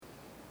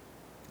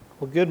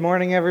Well, good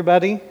morning,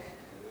 everybody.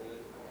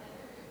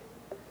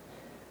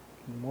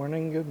 Good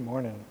morning, good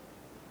morning.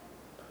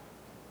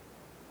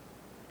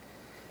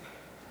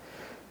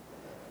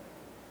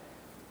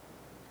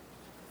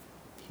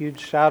 Huge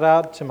shout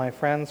out to my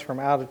friends from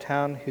out of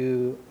town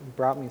who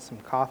brought me some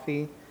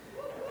coffee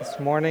this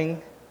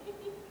morning.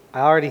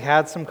 I already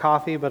had some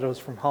coffee, but it was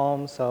from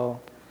home,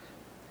 so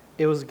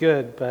it was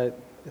good, but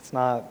it's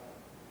not.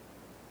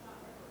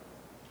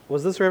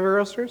 Was this River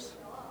Roasters?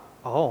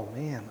 Oh,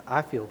 man,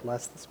 I feel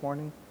blessed this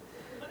morning.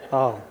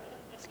 Oh,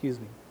 excuse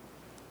me.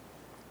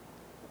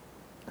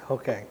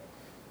 Okay.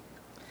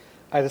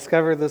 I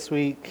discovered this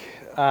week,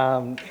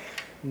 Norm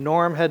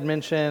had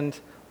mentioned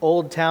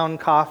Old Town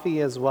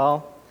Coffee as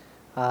well.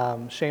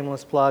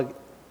 Shameless plug.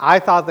 I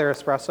thought their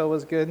espresso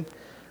was good.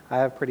 I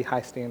have pretty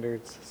high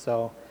standards,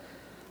 so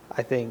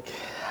I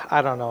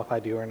don't know if I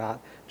do or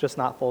not, just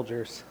not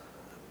Folgers.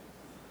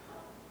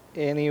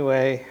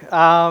 Anyway,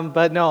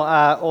 but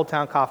no, Old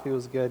Town Coffee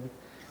was good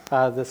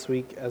this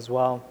week as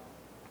well.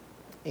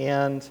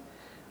 And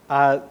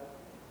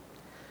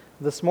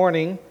this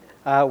morning,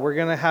 we're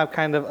going to have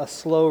kind of a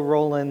slow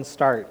roll-in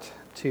start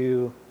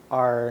to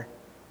our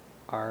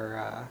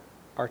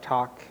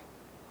talk,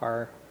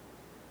 our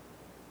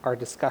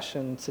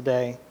discussion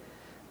today.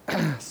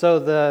 So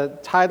the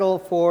title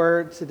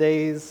for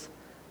today's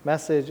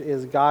message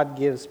is God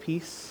Gives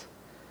Peace.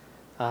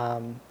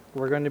 We're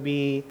going to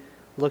be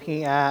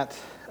looking at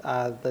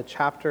the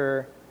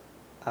chapter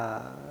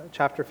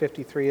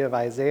 53 of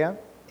Isaiah,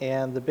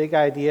 and the big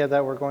idea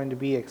that we're going to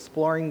be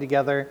exploring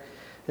together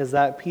is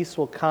that peace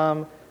will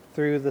come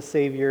through the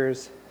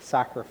Savior's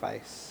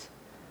sacrifice.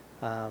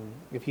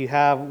 If you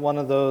have one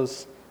of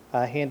those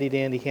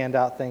handy-dandy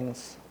handout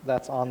things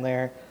that's on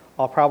there,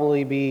 I'll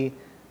probably be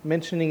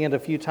mentioning it a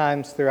few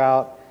times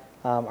throughout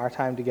our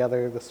time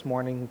together this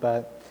morning,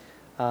 but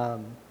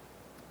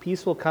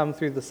peace will come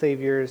through the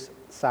Savior's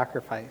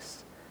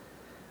sacrifice.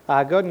 Go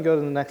ahead and go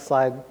to the next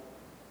slide.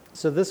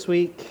 So this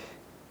week,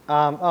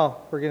 we're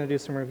going to do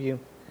some review.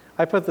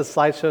 I put the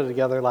slideshow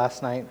together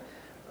last night.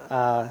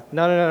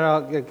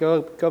 No.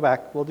 Go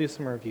back. We'll do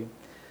some review.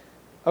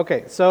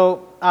 Okay,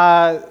 so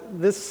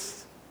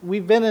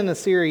we've been in a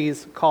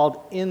series called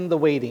In the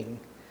Waiting.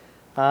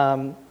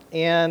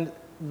 And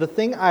the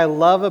thing I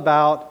love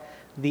about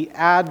the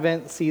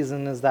Advent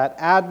season is that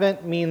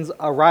Advent means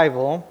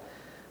arrival.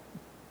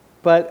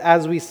 But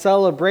as we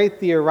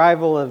celebrate the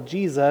arrival of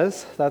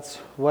Jesus, that's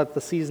what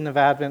the season of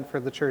Advent for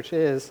the church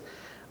is,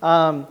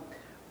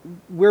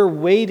 we're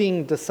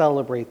waiting to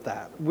celebrate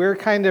that. We're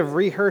kind of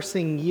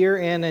rehearsing year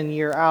in and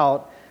year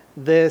out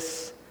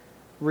this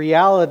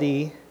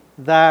reality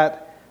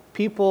that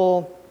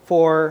people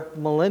for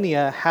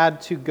millennia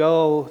had to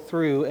go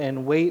through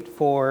and wait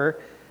for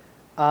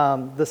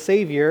the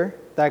Savior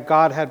that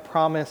God had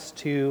promised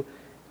to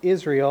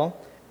Israel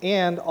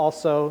and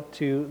also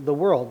to the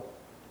world.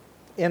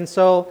 And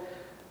so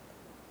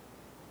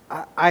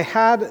I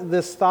had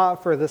this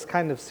thought for this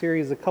kind of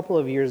series a couple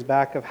of years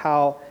back of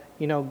how,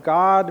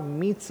 God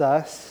meets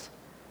us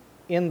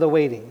in the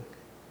waiting.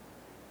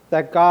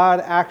 That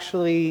God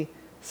actually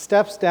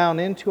steps down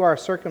into our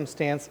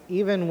circumstance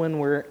even when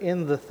we're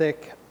in the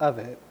thick of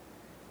it,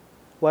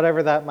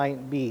 whatever that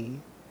might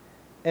be.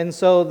 And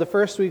so the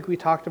first week we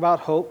talked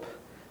about hope.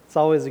 It's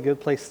always a good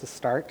place to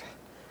start.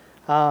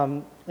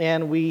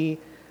 And we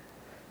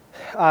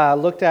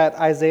looked at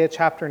Isaiah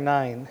chapter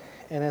 9,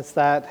 and it's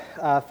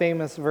that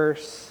famous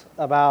verse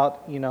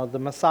about, the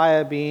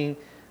Messiah being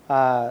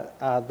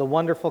the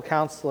wonderful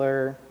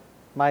counselor,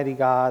 mighty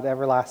God,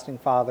 everlasting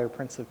Father,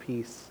 Prince of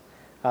Peace.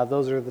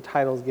 Those are the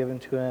titles given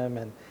to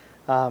him,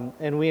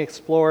 and we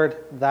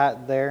explored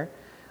that there.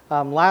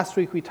 Last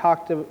week we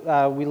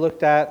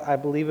looked at, I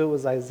believe it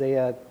was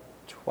Isaiah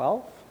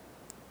 12,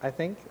 I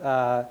think,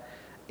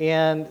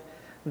 and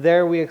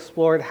there we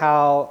explored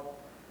how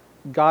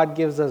God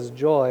gives us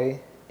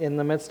joy in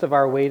the midst of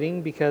our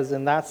waiting, because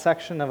in that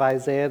section of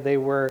Isaiah, they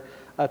were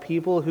a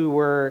people who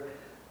were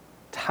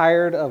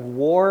tired of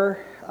war.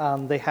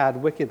 They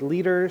had wicked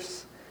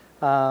leaders.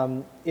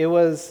 It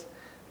was,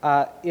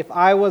 if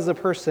I was a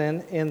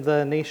person in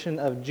the nation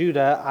of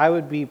Judah, I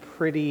would be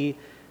pretty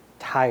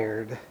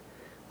tired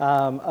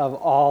of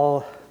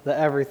all the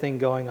everything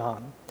going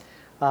on.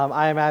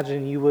 I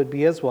imagine you would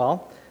be as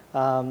well.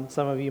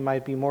 Some of you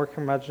might be more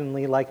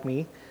curmudgeonly like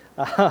me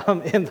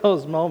in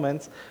those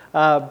moments.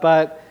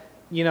 But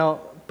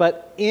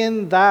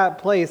in that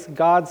place,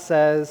 God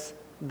says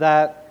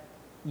that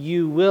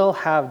you will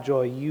have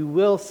joy. You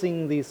will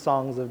sing these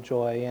songs of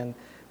joy. And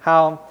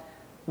how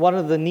one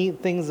of the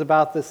neat things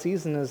about this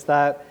season is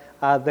that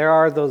there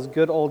are those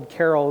good old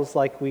carols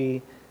like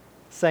we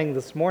sang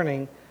this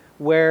morning,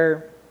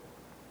 where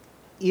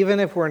even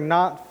if we're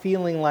not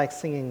feeling like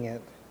singing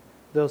it,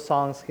 those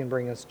songs can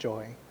bring us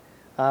joy.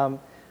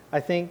 I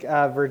think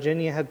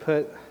Virginia had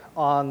put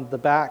on the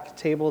back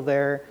table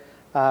there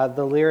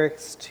the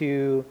lyrics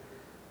to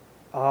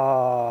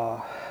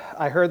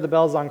I Heard the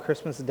Bells on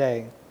Christmas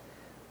Day.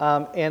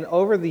 And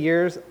over the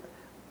years,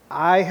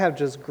 I have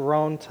just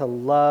grown to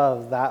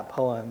love that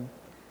poem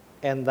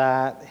and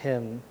that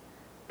hymn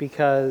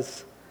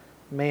because,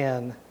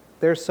 man,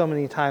 there's so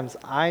many times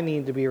I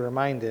need to be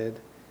reminded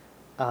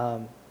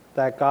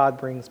that God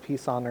brings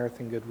peace on earth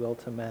and goodwill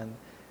to men,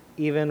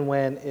 even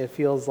when it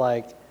feels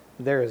like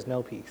there is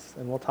no peace.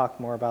 And we'll talk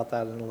more about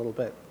that in a little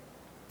bit.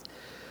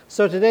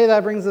 So today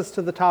that brings us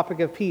to the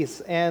topic of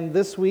peace. And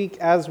this week,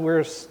 as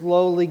we're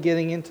slowly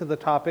getting into the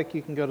topic,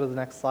 you can go to the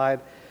next slide.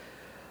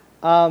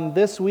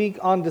 This week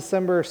on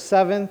December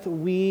 7th,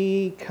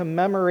 we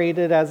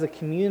commemorated as a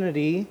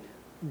community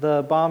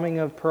the bombing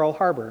of Pearl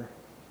Harbor.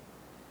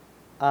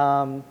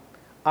 Full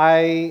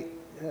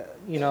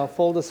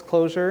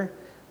disclosure,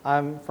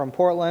 I'm from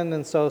Portland,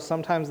 and so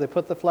sometimes they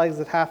put the flags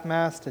at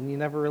half-mast and you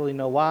never really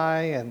know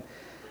why. And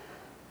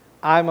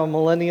I'm a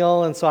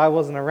millennial, and so I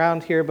wasn't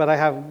around here, but I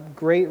have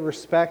great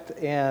respect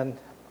and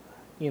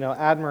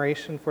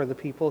admiration for the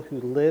people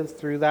who lived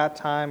through that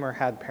time or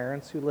had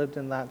parents who lived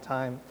in that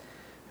time,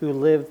 who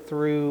lived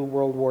through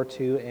World War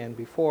II and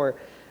before.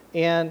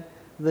 And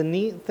the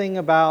neat thing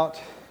about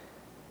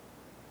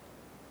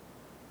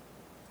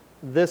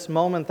this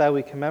moment that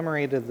we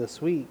commemorated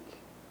this week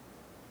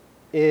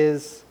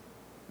is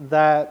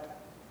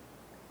that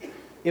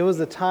it was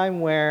a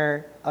time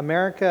where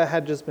America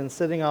had just been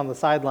sitting on the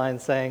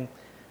sidelines saying,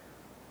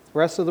 the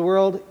rest of the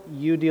world,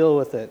 you deal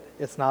with it.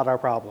 It's not our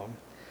problem.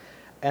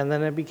 And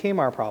then it became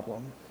our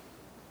problem.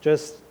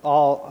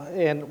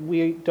 And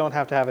we don't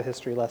have to have a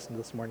history lesson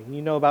this morning.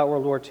 You know about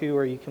World War II,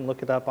 or you can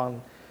look it up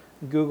on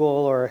Google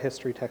or a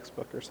history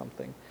textbook or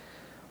something.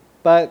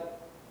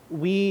 But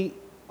we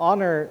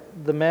honor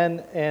the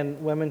men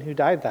and women who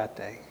died that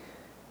day,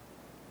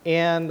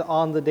 and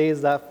on the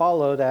days that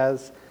followed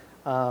as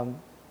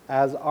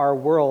our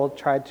world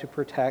tried to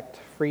protect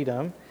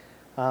freedom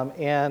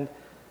and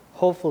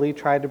hopefully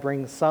tried to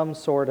bring some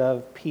sort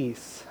of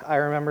peace. I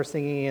remember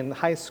singing in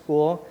high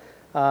school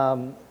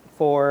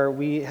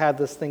we had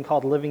this thing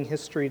called Living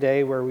History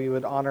Day, where we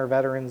would honor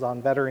veterans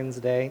on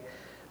Veterans Day,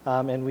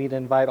 and we'd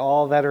invite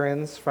all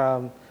veterans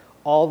from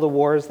all the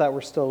wars that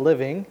were still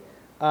living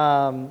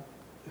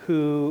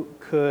who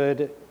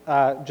could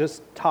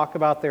just talk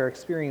about their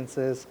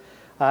experiences.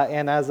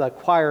 And as a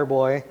choir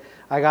boy,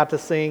 I got to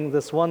sing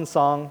this one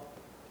song.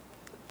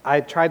 I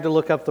tried to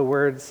look up the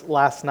words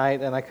last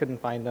night, and I couldn't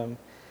find them.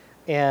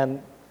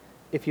 And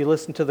if you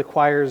listen to the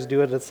choirs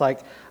do it, it's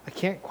like, I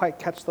can't quite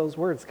catch those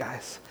words,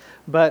 guys.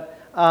 But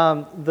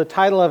the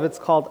title of it's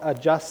called A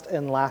Just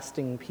and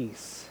Lasting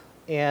Peace.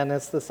 And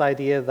it's this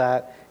idea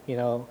that,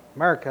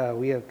 America,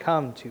 we have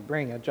come to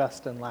bring a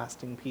just and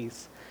lasting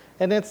peace.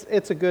 And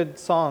it's a good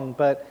song,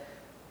 but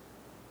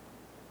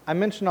I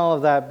mention all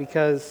of that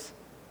because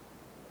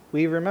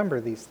we remember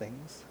these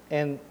things.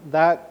 And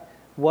that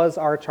was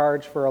our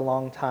charge for a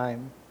long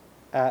time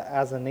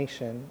as a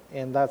nation.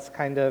 And that's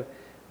kind of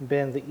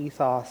been the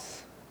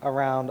ethos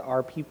around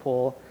our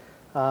people.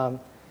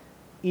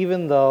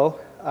 Even though,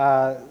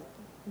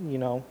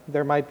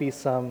 there might be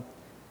some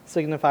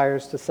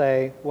signifiers to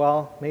say,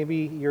 well, maybe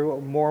you're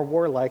more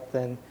warlike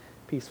than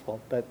peaceful.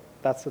 But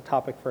that's a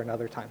topic for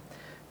another time.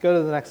 Go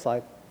to the next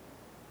slide.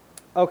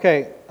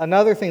 Okay,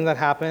 another thing that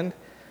happened,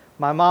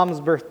 my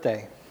mom's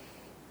birthday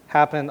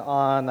happened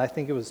on, I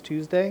think it was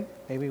Tuesday,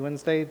 maybe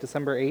Wednesday,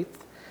 December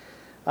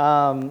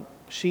 8th.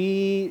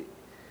 She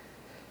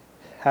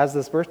has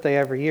this birthday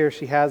every year.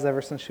 She has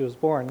ever since she was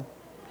born.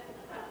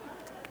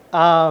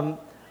 But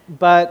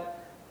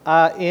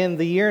in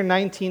the year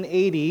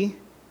 1980,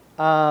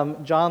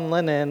 John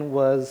Lennon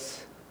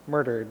was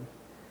murdered.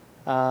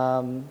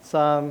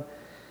 Some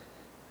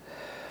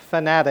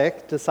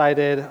fanatic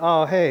decided,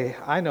 oh, hey,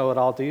 I know what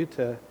I'll do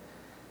to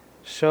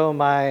show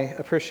my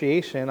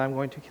appreciation. I'm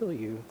going to kill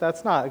you.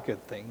 That's not a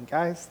good thing,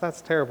 guys.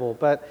 That's terrible.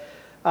 But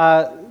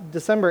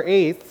December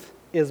 8th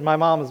is my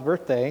mom's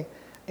birthday,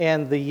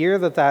 and the year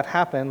that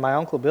happened, my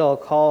Uncle Bill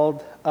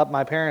called up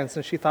my parents,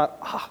 and she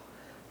thought,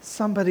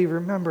 somebody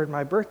remembered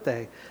my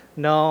birthday.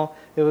 No,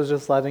 it was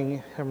just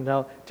letting him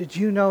know, did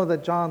you know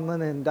that John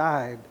Lennon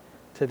died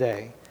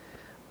today?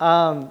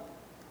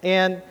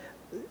 And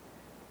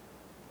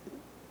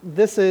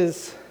this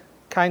is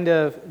kind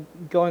of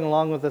going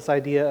along with this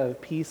idea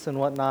of peace and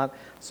whatnot.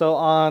 So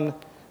on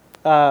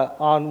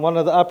one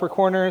of the upper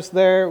corners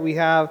there, we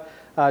have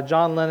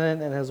John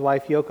Lennon and his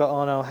wife Yoko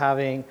Ono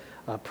having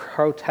a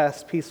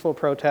peaceful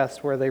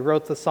protest, where they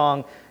wrote the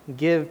song,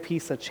 Give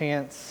Peace a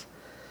Chance.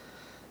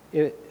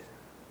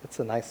 It's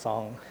a nice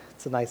song.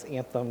 It's a nice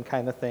anthem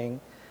kind of thing.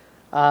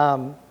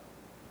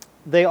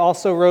 They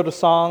also wrote a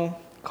song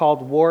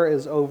called War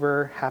is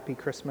Over, Happy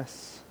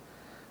Christmas.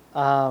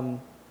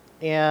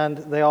 And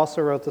they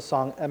also wrote the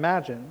song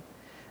Imagine.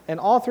 And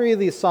all three of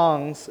these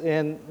songs,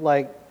 in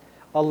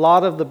a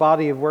lot of the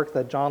body of work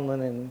that John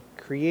Lennon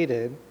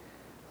created,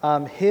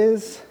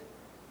 his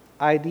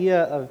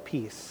idea of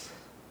peace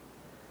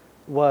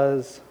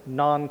was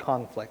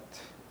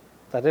non-conflict.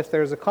 That if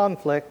there's a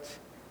conflict,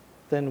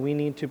 then we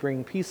need to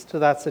bring peace to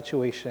that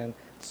situation.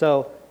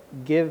 So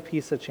give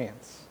peace a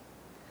chance.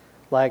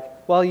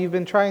 Well, you've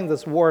been trying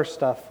this war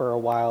stuff for a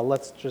while,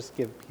 let's just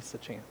give peace a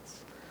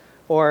chance.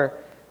 Or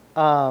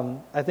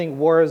I think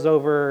War is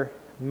Over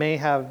may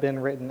have been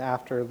written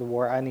after the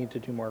war. I need to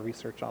do more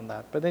research on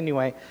that. But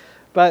anyway,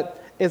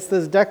 but it's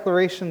this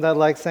declaration that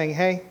like saying,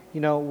 hey,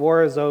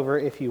 war is over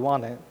if you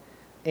want it.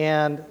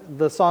 And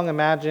the song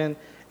Imagine,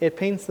 it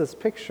paints this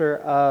picture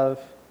of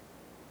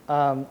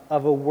a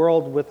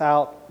world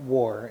without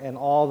war and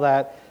all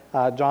that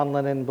John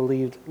Lennon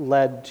believed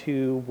led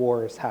to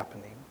wars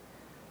happening.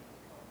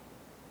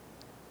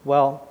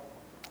 Well,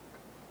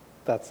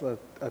 that's a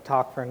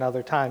talk for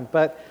another time.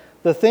 But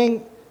the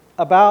thing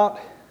about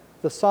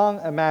the song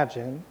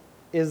Imagine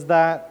is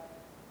that,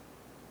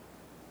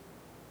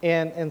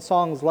 and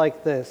songs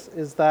like this,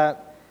 is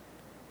that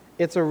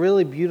it's a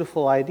really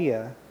beautiful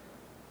idea.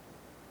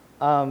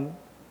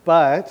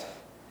 But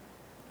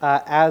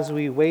as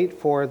we wait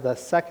for the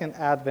second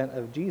advent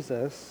of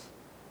Jesus,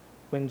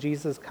 when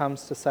Jesus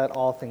comes to set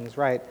all things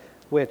right,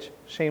 which,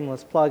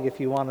 shameless plug, if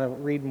you want to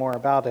read more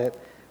about it,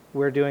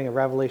 we're doing a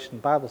Revelation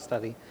Bible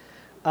study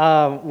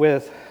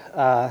with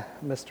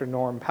Mr.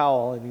 Norm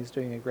Powell, and he's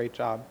doing a great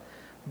job.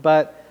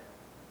 But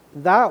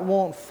that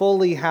won't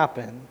fully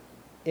happen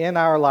in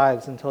our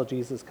lives until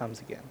Jesus comes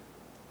again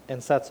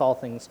and sets all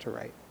things to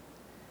right.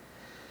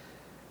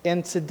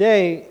 And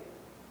today,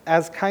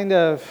 as kind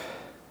of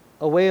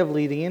a way of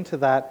leading into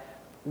that,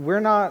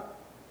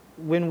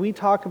 when we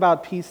talk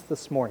about peace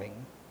this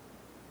morning,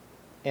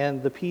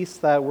 and the peace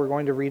that we're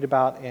going to read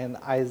about in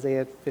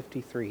Isaiah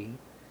 53,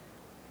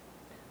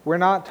 we're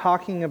not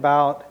talking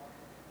about,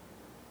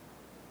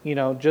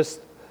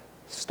 just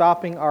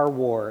stopping our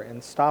war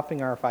and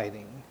stopping our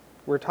fighting.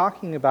 We're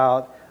talking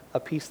about a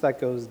peace that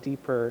goes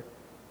deeper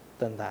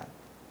than that.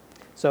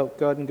 So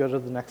go ahead and go to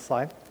the next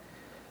slide.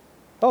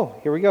 Oh,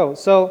 here we go.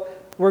 So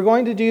we're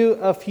going to do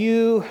a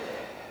few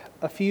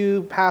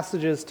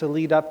passages to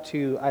lead up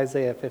to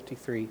Isaiah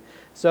 53.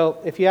 So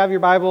if you have your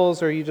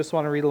Bibles or you just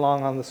want to read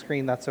along on the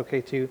screen, that's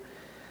okay too.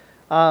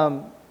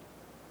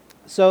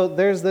 So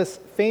there's this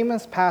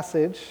famous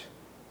passage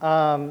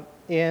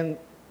in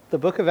the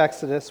book of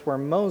Exodus where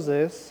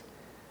Moses,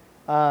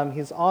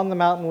 he's on the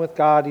mountain with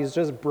God. He's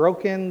just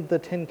broken the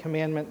Ten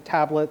Commandment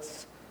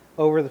tablets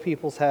over the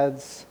people's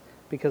heads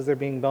because they're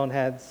being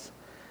boneheads.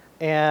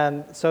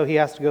 And so he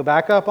has to go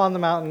back up on the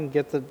mountain,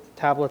 get the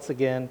tablets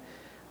again.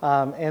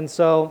 And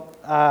so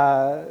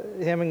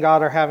him and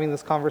God are having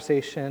this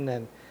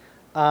conversation,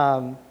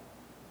 and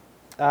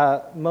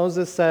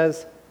Moses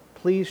says,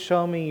 please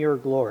show me your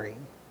glory.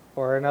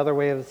 Or another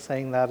way of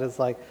saying that is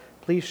like,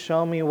 please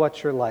show me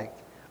what you're like.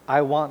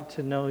 I want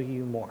to know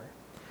you more.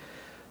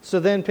 So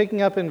then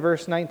picking up in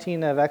verse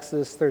 19 of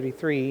Exodus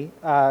 33,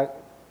 God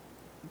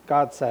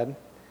said,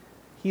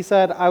 he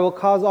said, I will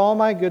cause all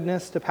my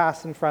goodness to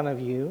pass in front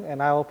of you,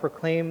 and I will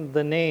proclaim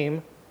the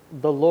name,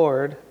 the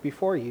Lord,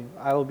 before you.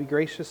 I will be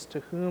gracious to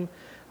whom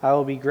I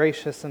will be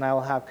gracious, and I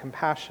will have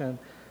compassion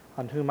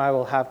on whom I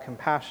will have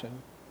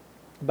compassion.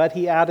 But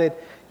he added,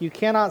 you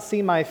cannot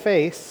see my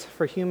face,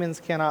 for humans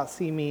cannot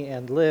see me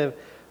and live.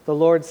 The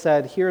Lord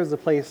said, here is a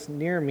place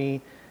near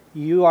me.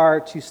 You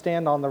are to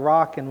stand on the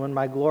rock, and when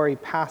my glory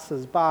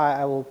passes by,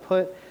 I will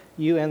put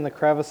you in the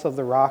crevice of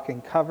the rock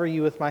and cover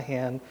you with my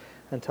hand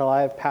until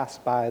I have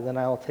passed by. Then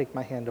I will take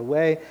my hand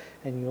away,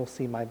 and you will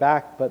see my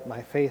back, but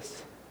my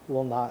face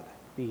will not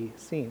be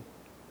seen.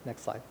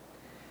 Next slide.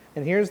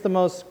 And here's the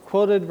most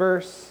quoted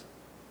verse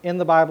in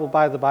the Bible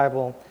by the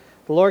Bible.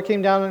 The Lord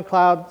came down in a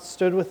cloud,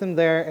 stood with him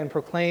there, and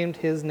proclaimed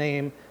his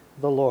name,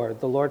 the Lord.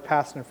 The Lord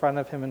passed in front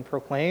of him and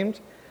proclaimed,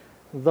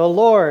 the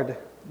Lord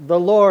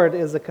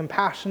is a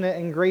compassionate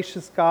and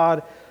gracious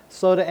God,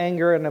 slow to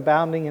anger and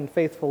abounding in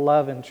faithful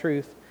love and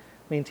truth,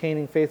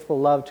 maintaining faithful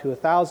love to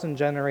 1,000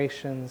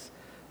 generations,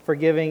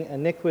 forgiving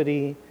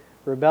iniquity,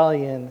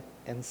 rebellion,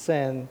 and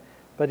sin.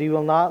 But he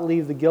will not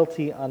leave the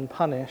guilty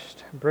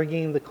unpunished,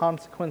 bringing the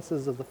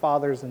consequences of the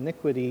father's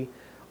iniquity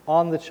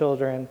on the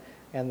children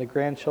and the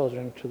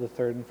grandchildren to the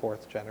third and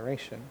fourth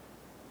generation.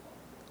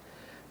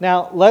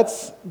 Now,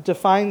 let's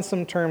define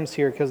some terms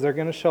here because they're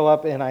going to show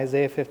up in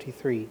Isaiah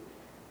 53.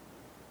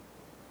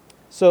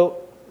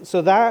 So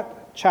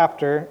that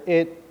chapter,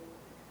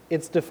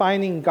 it's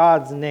defining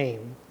God's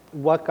name,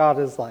 what God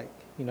is like,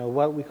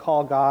 what we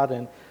call God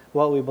and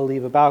what we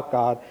believe about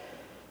God.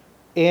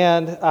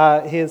 And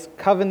his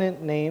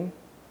covenant name,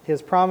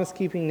 his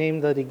promise-keeping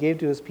name that he gave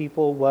to his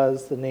people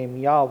was the name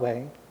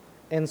Yahweh.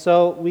 And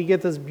so we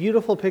get this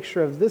beautiful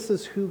picture of this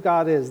is who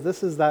God is.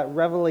 This is that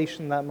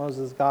revelation that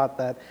Moses got,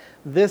 that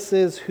this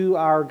is who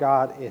our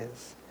God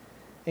is.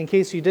 In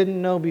case you didn't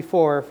know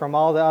before from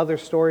all the other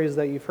stories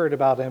that you've heard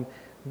about him,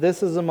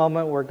 this is a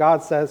moment where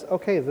God says,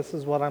 okay, this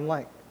is what I'm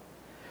like.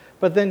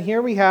 But then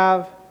here we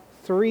have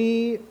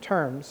 3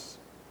 terms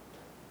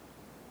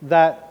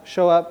that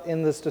show up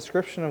in this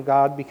description of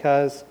God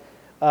because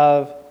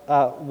of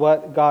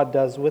what God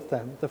does with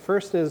them. The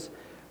first is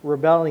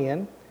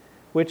rebellion,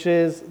 which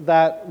is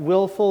that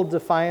willful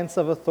defiance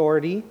of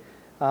authority.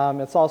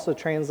 It's also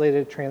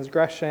translated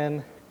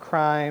transgression,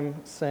 crime,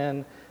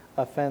 sin,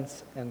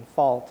 offense, and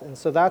fault. And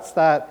so that's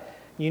that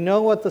you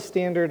know what the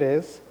standard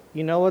is,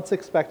 you know what's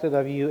expected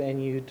of you,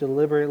 and you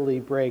deliberately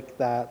break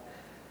that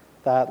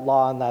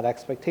law and that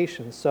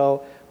expectation.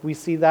 So we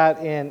see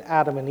that in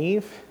Adam and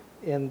Eve,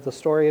 in the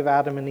story of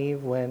Adam and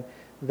Eve, when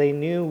they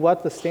knew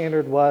what the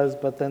standard was,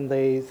 but then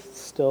they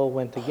still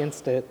went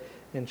against it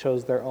and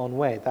chose their own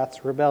way.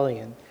 That's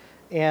rebellion.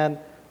 And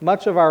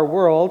much of our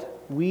world,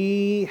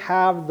 we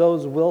have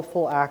those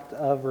willful acts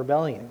of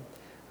rebellion.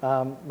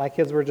 My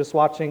kids were just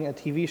watching a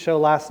TV show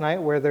last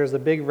night where there's a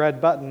big red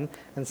button,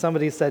 and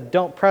somebody said,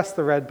 "Don't press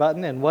the red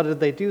button." And what did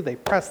they do? They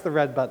pressed the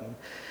red button.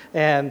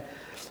 And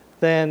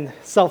then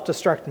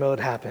self-destruct mode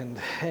happened,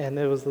 and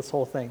it was this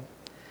whole thing.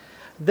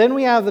 Then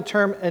we have the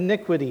term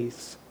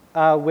iniquities,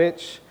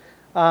 which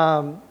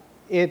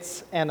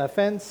it's an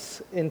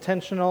offense,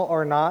 intentional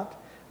or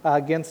not,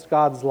 against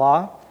God's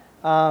law.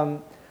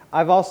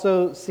 I've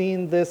also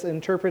seen this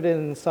interpreted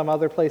in some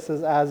other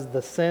places as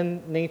the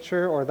sin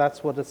nature, or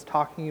that's what it's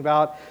talking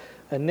about.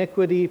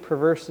 Iniquity,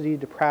 perversity,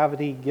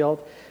 depravity,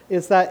 guilt.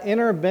 It's that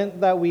inner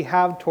bent that we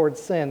have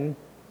towards sin,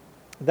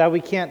 that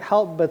we can't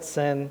help but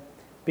sin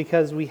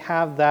because we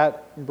have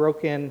that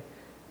broken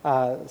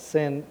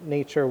sin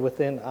nature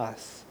within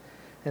us.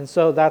 And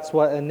so that's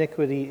what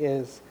iniquity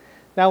is.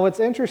 Now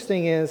what's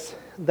interesting is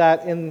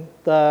that in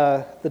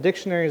the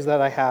dictionaries that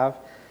I have,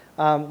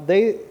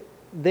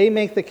 they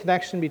make the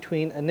connection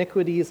between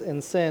iniquities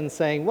and sin,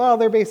 saying, well,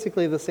 they're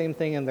basically the same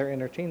thing and they're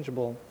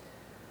interchangeable.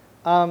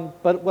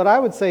 But what I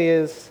would say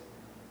is,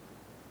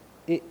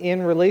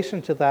 in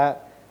relation to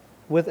that,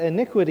 with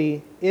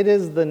iniquity, it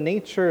is the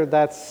nature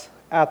that's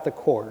at the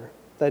core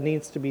that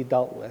needs to be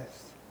dealt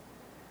with.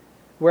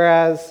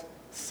 Whereas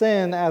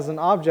sin as an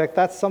object,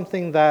 that's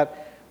something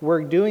that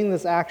we're doing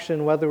this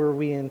action whether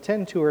we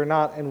intend to or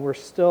not, and we're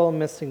still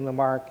missing the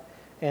mark,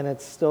 and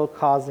it's still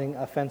causing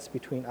offense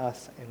between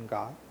us and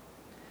God.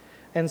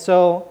 And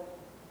so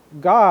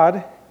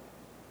God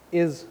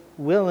is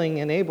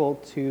willing and able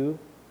to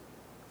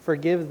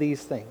forgive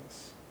these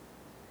things.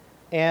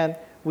 And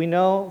we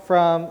know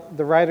from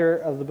the writer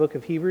of the book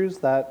of Hebrews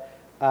that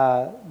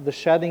the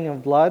shedding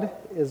of blood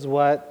is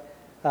what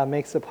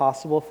makes it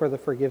possible for the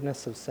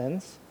forgiveness of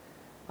sins.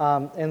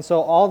 And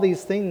so all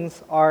these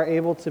things are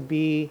able to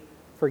be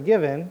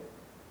forgiven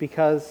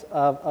because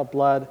of a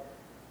blood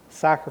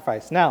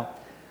sacrifice. Now,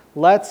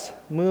 let's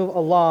move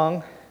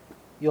along.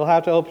 You'll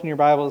have to open your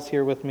Bibles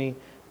here with me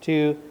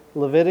to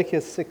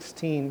Leviticus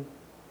 16.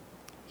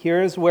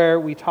 Here's where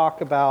we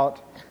talk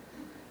about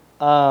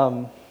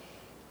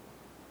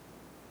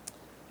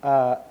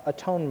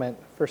atonement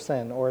for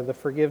sin, or the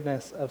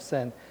forgiveness of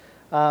sin.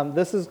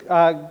 This is,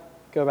 go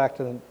back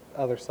to the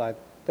other slide.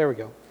 There we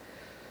go.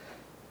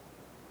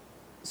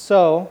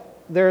 So,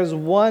 there's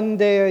one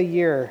day a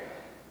year.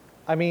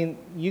 I mean,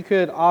 you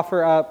could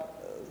offer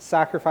up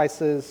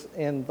sacrifices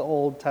in the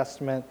Old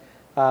Testament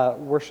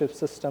worship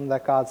system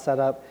that God set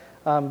up.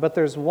 But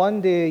there's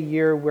one day a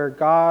year where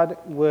God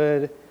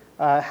would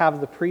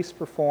have the priest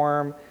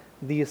perform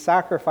these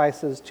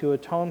sacrifices to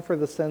atone for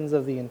the sins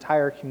of the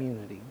entire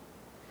community.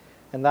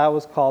 And that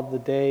was called the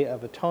Day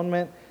of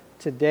Atonement.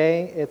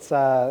 Today, it's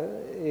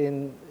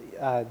in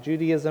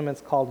Judaism,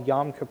 it's called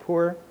Yom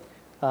Kippur,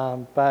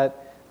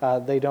 but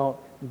they don't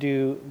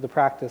do the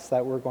practice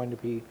that we're going to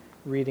be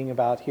reading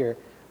about here.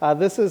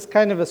 This is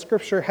kind of a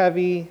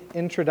scripture-heavy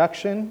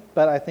introduction,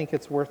 but I think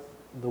it's worth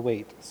the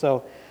wait.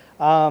 So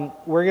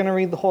we're going to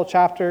read the whole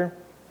chapter,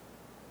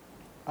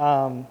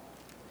 and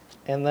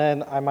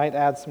then I might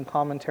add some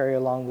commentary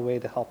along the way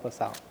to help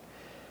us out.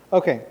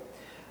 Okay,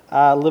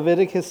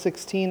 Leviticus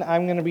 16,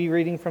 I'm going to be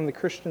reading from the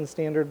Christian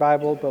Standard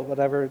Bible, but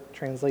whatever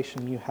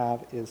translation you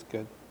have is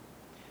good.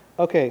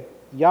 Okay,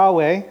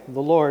 Yahweh,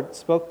 the Lord,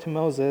 spoke to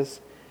Moses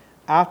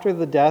after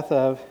the death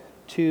of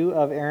two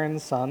of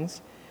Aaron's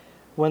sons,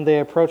 when they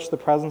approached the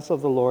presence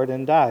of the Lord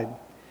and died.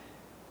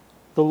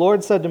 The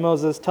Lord said to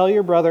Moses, "Tell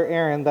your brother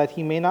Aaron that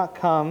he may not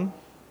come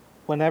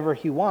whenever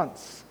he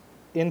wants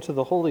into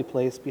the holy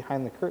place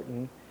behind the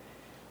curtain,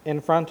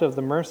 in front of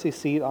the mercy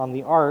seat on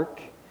the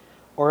ark,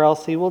 or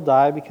else he will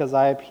die, because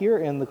I appear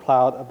in the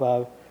cloud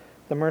above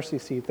the mercy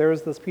seat." There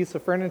was this piece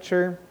of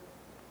furniture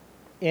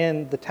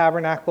in the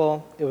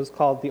tabernacle. It was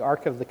called the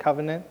Ark of the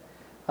Covenant.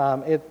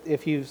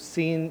 If you've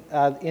seen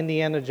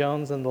Indiana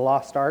Jones and the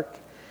Lost Ark,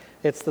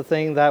 it's the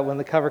thing that when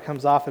the cover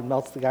comes off, it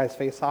melts the guy's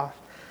face off.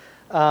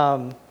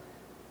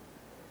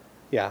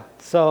 Yeah,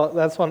 so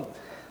that's one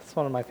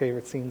of my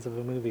favorite scenes of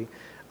a movie.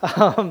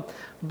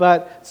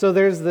 But so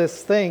there's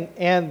this thing,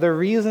 and the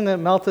reason it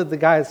melted the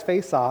guy's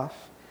face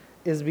off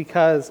is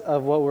because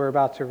of what we're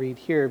about to read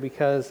here,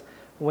 because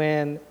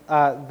when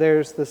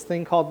there's this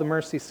thing called the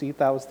mercy seat,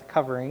 that was the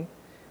covering,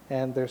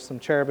 and there's some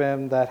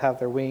cherubim that have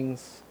their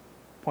wings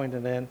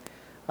pointed in,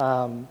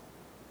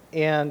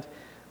 and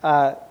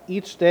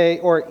each day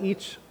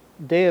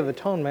of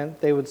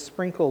atonement, they would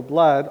sprinkle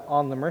blood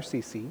on the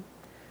mercy seat.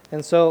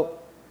 And so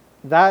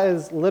that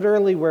is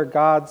literally where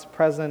God's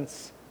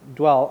presence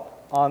dwelt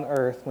on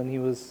earth when he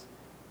was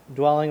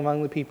dwelling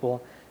among the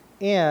people.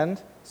 And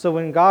so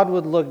when God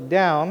would look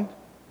down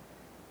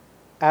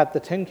at the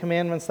 10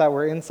 commandments that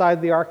were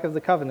inside the Ark of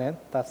the Covenant,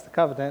 that's the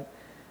covenant,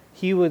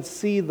 he would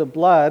see the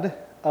blood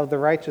of the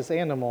righteous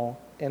animal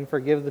and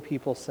forgive the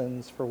people's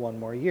sins for one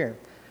more year.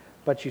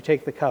 but you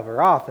take the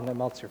cover off and it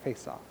melts your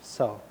face off.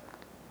 So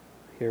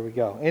here we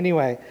go.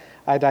 Anyway,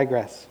 I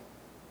digress.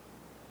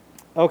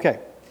 Okay.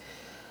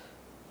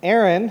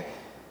 Aaron,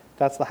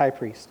 that's the high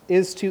priest,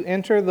 is to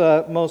enter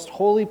the most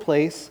holy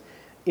place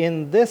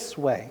in this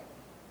way: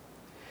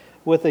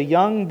 with a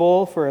young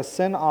bull for a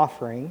sin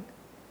offering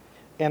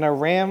and a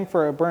ram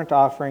for a burnt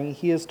offering.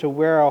 He is to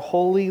wear a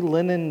holy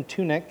linen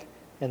tunic,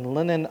 and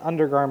linen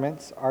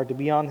undergarments are to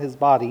be on his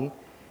body.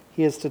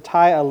 He is to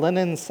tie a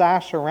linen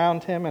sash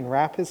around him and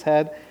wrap his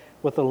head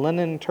with a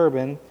linen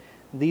turban.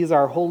 These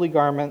are holy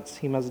garments.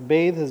 He must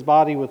bathe his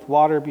body with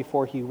water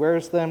before he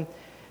wears them.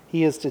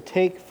 He is to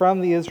take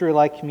from the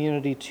Israelite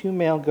community 2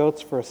 male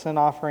goats for a sin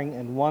offering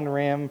and 1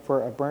 ram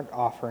for a burnt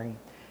offering.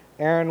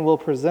 Aaron will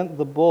present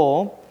the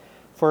bull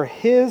for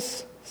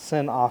his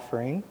sin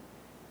offering.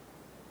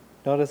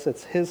 Notice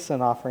it's his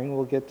sin offering.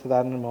 We'll get to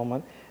that in a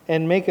moment.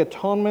 And make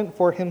atonement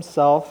for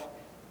himself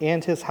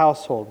and his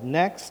household.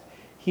 Next,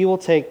 he will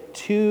take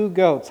 2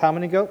 goats. How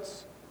many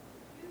goats?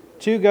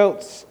 2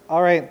 goats.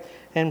 All right.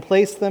 And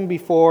place them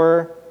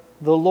before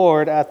the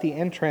Lord at the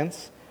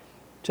entrance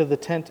to the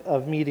tent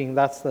of meeting.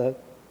 That's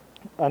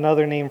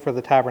another name for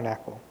the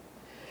tabernacle.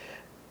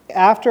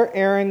 After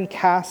Aaron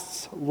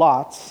casts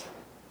lots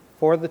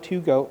for the 2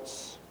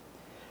 goats,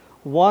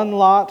 1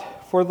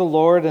 lot for the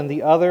Lord and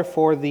the other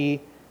for the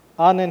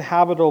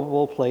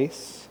uninhabitable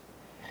place,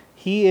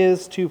 he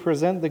is to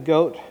present the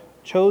goat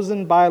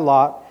chosen by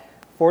lot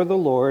for the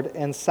Lord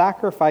and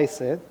sacrifice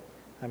it,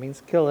 that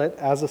means kill it,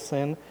 as a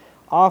sin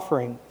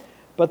offering.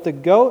 But the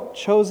goat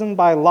chosen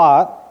by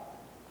lot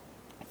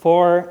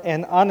for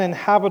an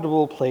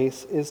uninhabitable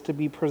place is to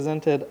be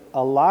presented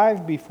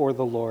alive before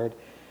the Lord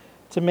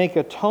to make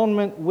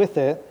atonement with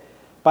it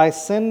by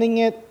sending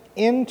it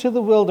into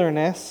the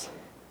wilderness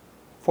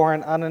for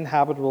an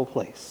uninhabitable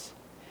place.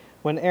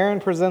 When Aaron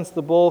presents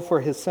the bull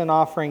for his sin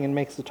offering and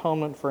makes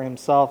atonement for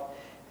himself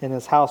and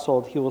his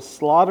household, he will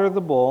slaughter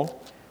the bull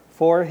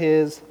for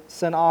his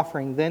sin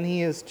offering. Then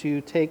he is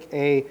to take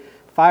a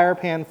fire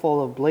pan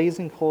full of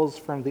blazing coals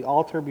from the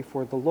altar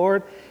before the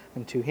Lord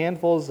and 2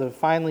 handfuls of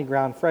finely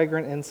ground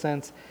fragrant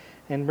incense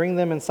and bring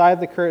them inside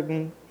the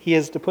curtain. He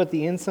is to put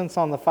the incense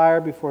on the fire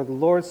before the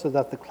Lord so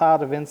that the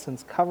cloud of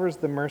incense covers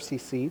the mercy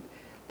seat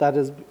that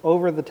is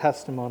over the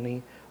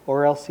testimony,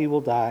 or else he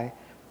will die.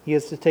 He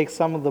is to take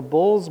some of the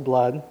bull's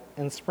blood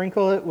and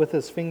sprinkle it with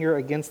his finger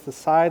against the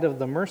side of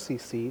the mercy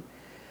seat.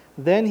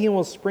 Then he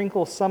will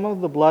sprinkle some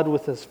of the blood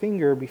with his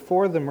finger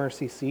before the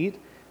mercy seat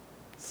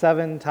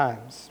 7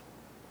 times.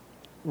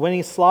 When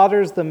he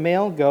slaughters the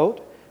male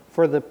goat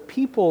for the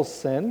people's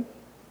sin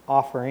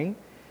offering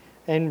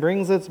and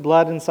brings its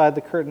blood inside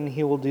the curtain,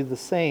 he will do the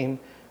same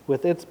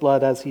with its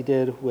blood as he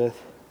did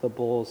with the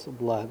bull's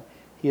blood.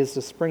 He is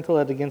to sprinkle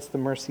it against the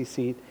mercy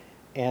seat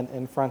and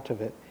in front of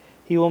it.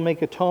 He will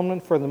make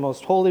atonement for the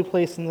most holy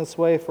place in this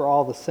way for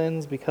all the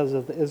sins because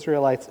of the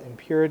Israelites'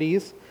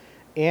 impurities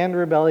and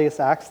rebellious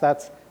acts.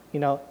 That's,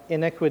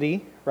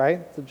 iniquity, right?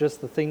 So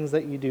just the things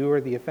that you do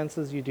or the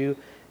offenses you do,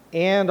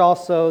 and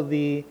also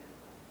the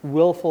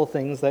willful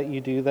things that you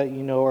do that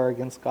you know are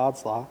against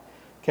God's law.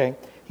 Okay.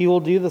 He will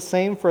do the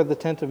same for the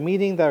tent of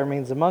meeting that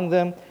remains among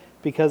them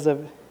because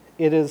of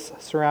it is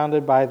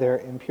surrounded by their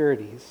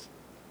impurities.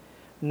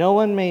 No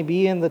one may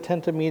be in the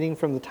tent of meeting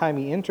from the time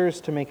he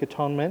enters to make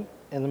atonement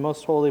in the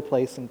most holy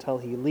place until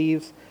he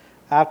leaves.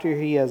 After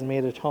he has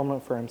made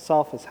atonement for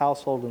himself, his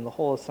household, and the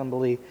whole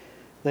assembly,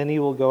 then he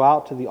will go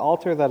out to the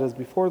altar that is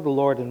before the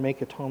Lord and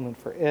make atonement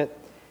for it.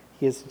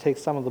 He is to take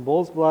some of the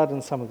bull's blood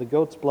and some of the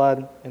goat's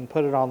blood and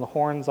put it on the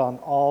horns on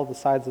all the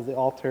sides of the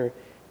altar.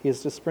 He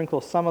is to sprinkle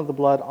some of the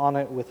blood on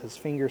it with his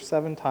finger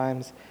 7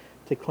 times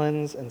to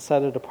cleanse and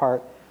set it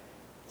apart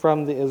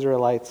from the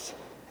Israelites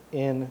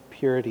in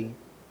purity.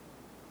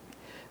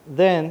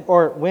 Then,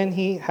 or when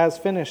he has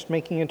finished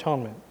making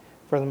atonement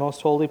for the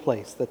most holy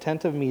place, the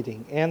tent of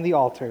meeting, and the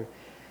altar,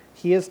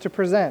 he is to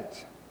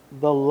present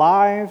the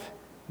live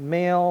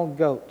male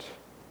goat.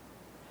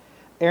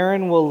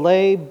 Aaron will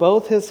lay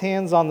both his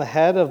hands on the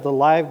head of the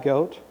live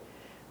goat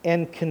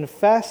and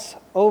confess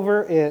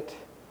over it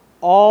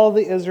all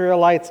the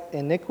Israelites'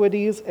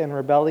 iniquities and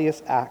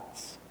rebellious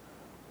acts,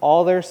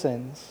 all their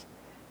sins.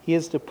 He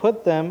is to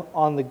put them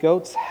on the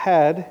goat's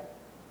head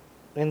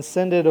and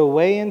send it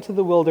away into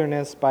the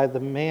wilderness by the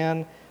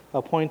man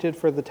appointed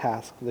for the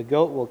task. The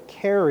goat will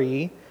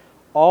carry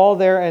all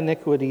their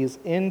iniquities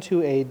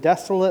into a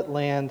desolate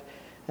land,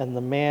 and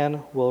the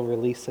man will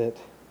release it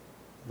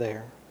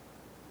there.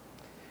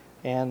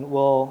 And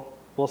we'll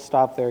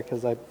stop there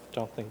because I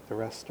don't think the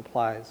rest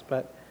applies.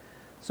 But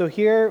so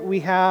here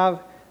we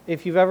have,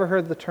 if you've ever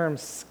heard the term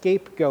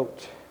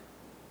scapegoat,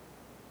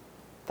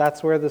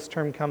 that's where this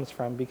term comes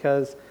from,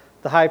 because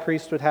the high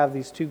priest would have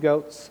these 2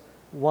 goats.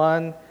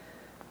 One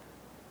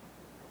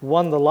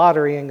won the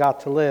lottery and got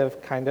to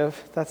live, kind of.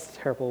 That's a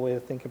terrible way to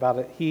think about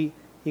it. He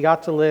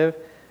got to live,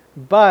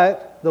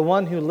 but the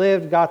one who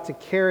lived got to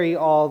carry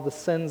all the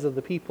sins of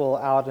the people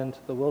out into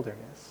the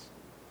wilderness.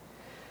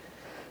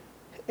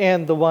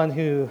 And the one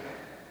who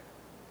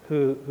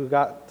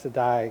got to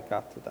die.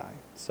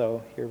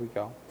 So here we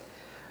go.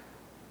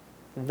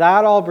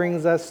 that all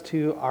brings us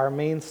to our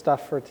main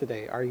stuff for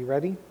today. Are you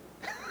ready?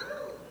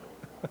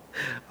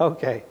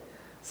 Okay.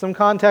 Some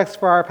context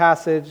for our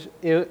passage.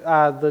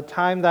 The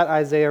time that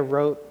Isaiah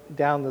wrote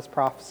down this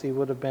prophecy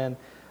would have been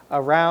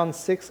around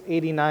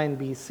 689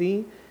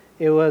 BC.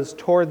 It was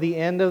toward the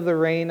end of the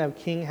reign of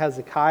King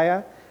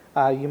Hezekiah.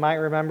 You might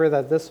remember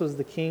that this was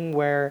the king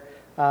where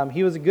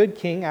he was a good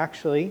king,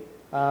 actually.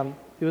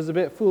 He was a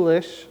bit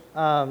foolish.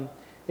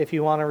 If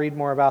you want to read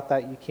more about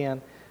that, you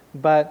can.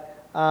 But,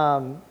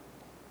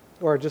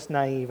 or just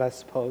naive, I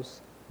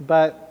suppose.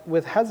 But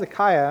with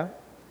Hezekiah,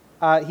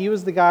 he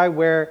was the guy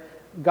where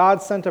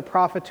God sent a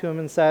prophet to him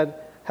and said,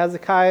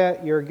 Hezekiah,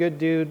 you're a good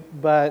dude,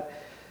 but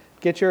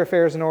get your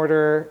affairs in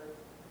order,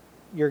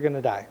 you're going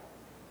to die.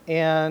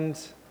 And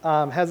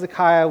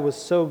Hezekiah was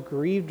so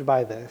grieved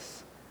by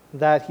this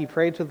that he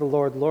prayed to the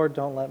Lord, Lord,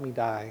 don't let me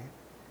die.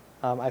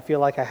 I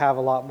feel like I have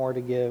a lot more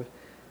to give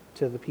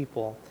to the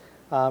people.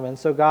 And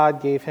so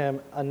God gave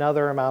him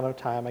another amount of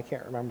time. I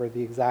can't remember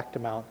the exact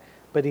amount,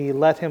 but he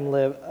let him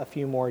live a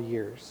few more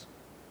years.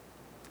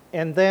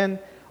 And then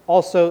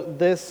also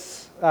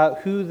this,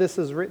 who this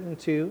is written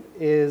to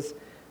is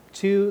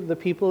to the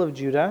people of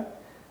Judah,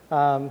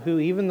 who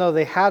even though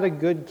they had a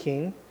good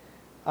king,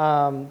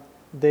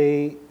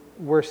 they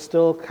were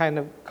still kind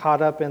of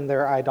caught up in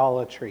their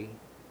idolatry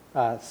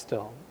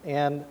still.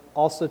 And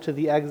also to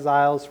the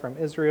exiles from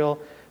Israel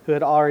who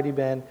had already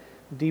been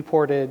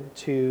deported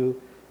to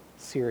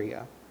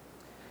Syria.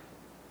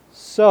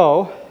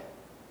 So,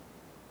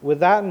 with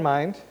that in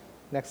mind,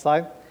 next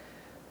slide.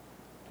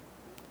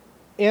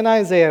 In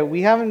Isaiah,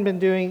 we haven't been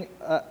doing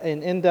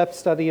an in-depth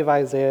study of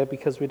Isaiah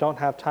because we don't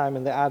have time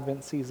in the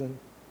Advent season.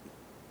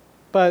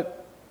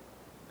 But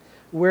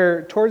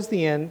we're towards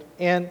the end,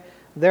 and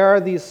there are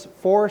these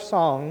 4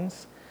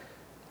 songs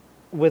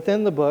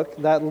within the book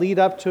that lead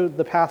up to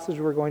the passage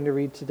we're going to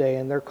read today,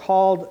 and they're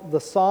called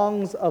the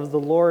Songs of the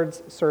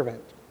Lord's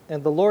Servant.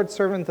 And the Lord's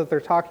servant that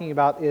they're talking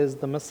about is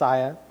the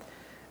Messiah.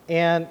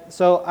 And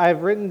so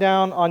I've written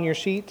down on your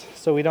sheet,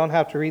 so we don't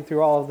have to read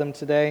through all of them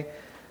today,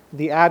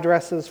 the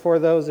addresses for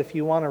those. If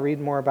you want to read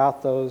more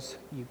about those,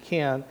 you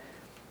can.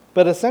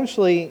 But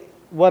essentially,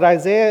 what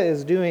Isaiah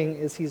is doing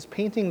is he's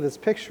painting this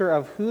picture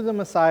of who the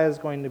Messiah is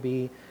going to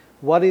be,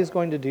 what he's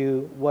going to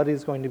do, what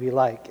he's going to be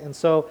like. And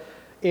so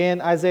in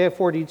Isaiah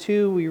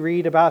 42, we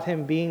read about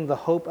him being the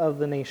hope of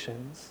the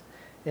nations.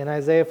 In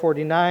Isaiah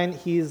 49,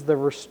 he's the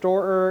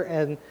restorer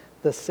and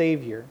the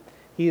savior.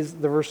 He's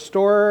the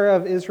restorer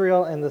of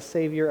Israel and the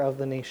savior of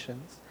the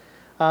nations.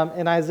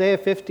 In Isaiah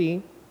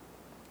 50,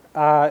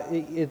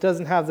 it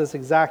doesn't have this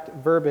exact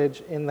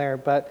verbiage in there,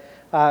 but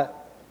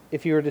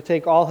if you were to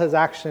take all his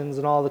actions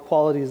and all the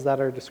qualities that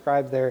are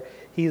described there,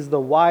 he's the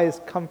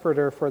wise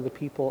comforter for the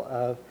people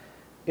of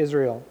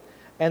Israel.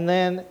 And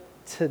then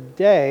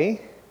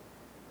today,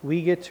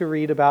 we get to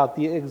read about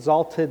the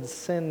exalted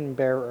sin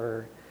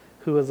bearer,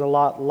 who is a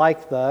lot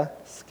like the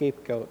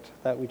scapegoat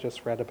that we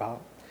just read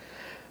about.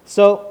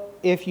 So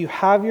if you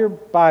have your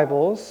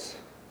Bibles,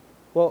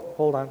 well,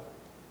 hold on,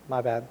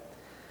 my bad.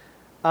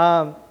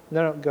 No,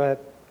 go ahead,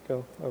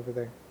 go over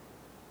there.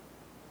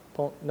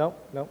 No,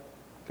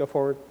 go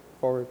forward.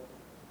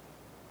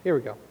 Here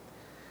we go.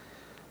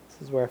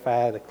 This is where if I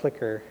had a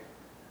clicker,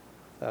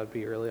 that would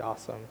be really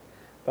awesome.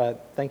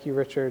 But thank you,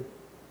 Richard.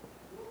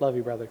 Love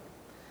you, brother.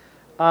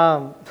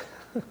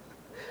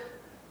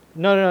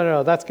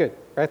 No, that's good,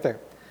 right there.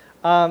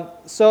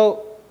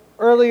 So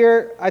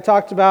earlier I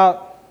talked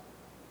about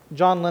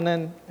John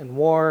Lennon and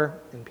war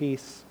and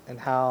peace and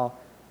how,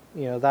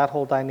 that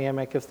whole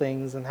dynamic of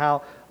things, and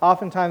how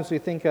oftentimes we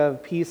think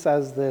of peace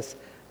as this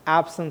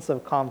absence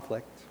of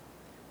conflict.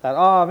 That,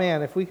 oh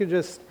man, if we could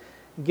just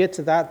get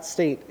to that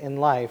state in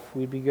life,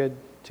 we'd be good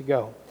to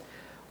go.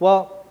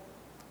 Well,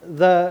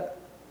 the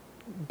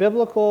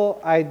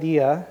biblical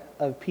idea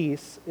of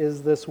peace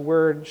is this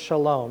word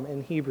shalom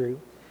in Hebrew.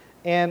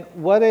 And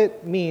what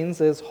it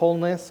means is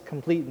wholeness,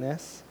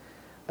 completeness,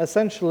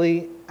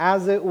 essentially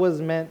as it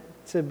was meant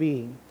to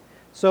be.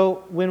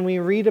 So when we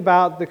read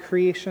about the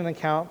creation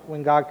account,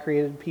 when God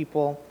created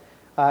people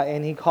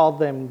and he called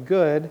them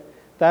good,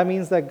 that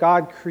means that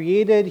God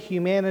created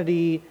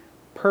humanity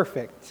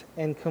perfect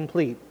and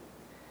complete.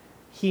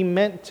 He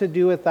meant to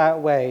do it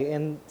that way,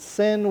 and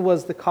sin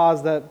was the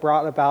cause that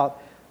brought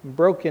about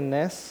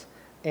brokenness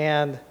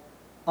and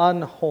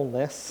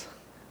unwholeness,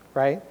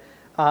 right?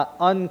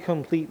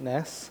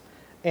 Uncompleteness.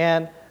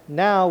 And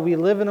now we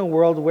live in a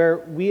world where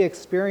we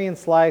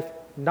experience life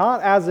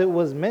not as it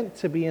was meant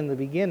to be in the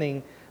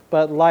beginning,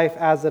 but life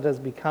as it has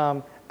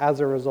become as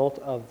a result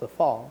of the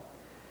fall.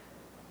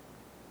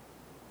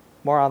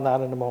 More on that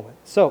in a moment.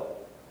 So,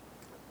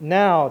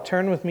 now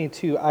turn with me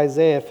to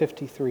Isaiah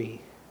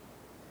 53.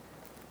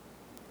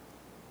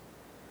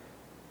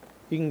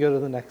 You can go to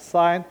the next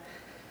slide.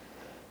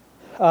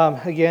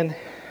 Again,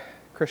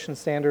 Christian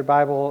Standard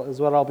Bible is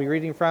what I'll be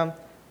reading from.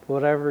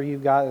 Whatever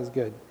you've got is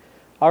good.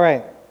 All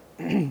right.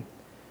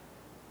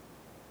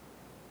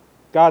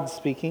 God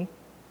speaking.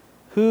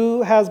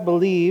 Who has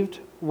believed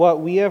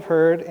what we have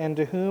heard, and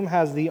to whom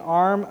has the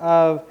arm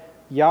of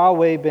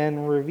Yahweh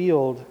been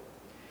revealed?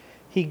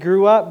 He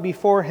grew up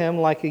before him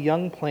like a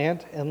young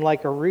plant and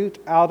like a root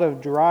out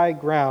of dry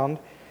ground.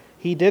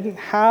 He didn't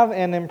have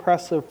an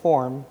impressive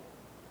form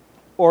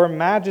or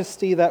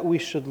majesty that we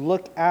should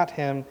look at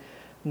him,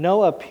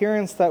 no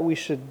appearance that we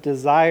should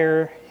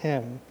desire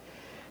him.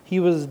 He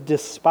was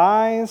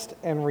despised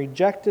and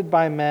rejected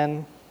by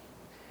men,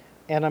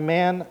 and a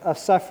man of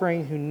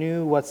suffering who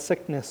knew what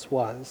sickness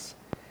was.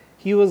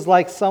 He was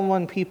like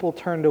someone people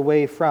turned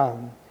away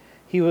from.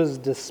 He was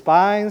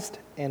despised,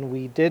 and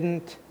we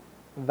didn't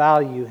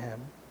value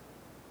him.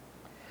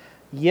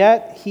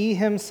 Yet he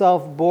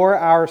himself bore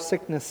our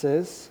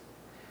sicknesses,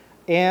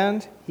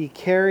 and he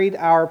carried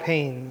our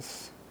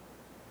pains.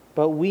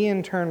 But we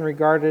in turn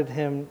regarded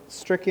him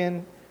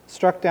stricken,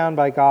 struck down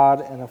by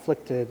God, and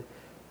afflicted.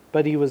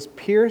 But he was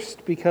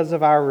pierced because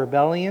of our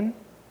rebellion,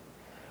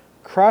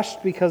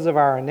 crushed because of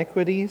our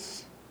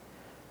iniquities.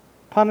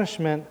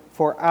 Punishment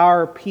for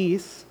our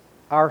peace,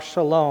 our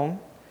shalom,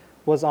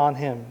 was on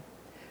him,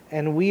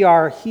 and we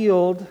are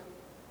healed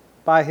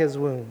by his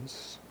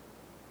wounds.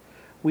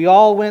 We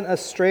all went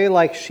astray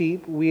like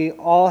sheep. We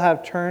all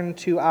have turned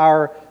to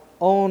our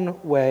own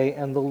way,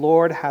 and the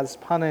Lord has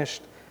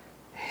punished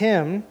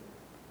him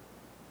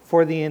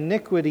for the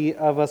iniquity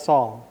of us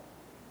all.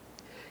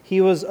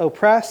 He was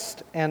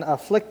oppressed and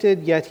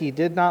afflicted, yet he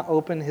did not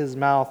open his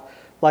mouth.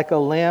 Like a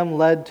lamb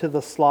led to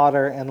the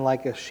slaughter, and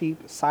like a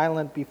sheep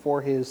silent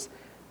before his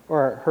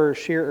or her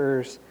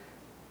shearers,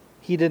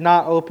 he did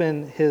not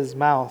open his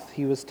mouth.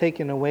 He was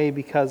taken away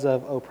because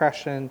of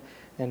oppression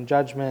and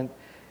judgment.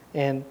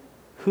 And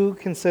who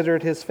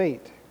considered his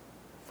fate?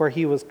 For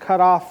he was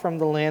cut off from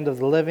the land of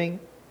the living.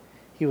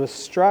 He was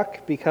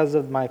struck because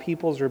of my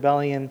people's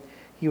rebellion.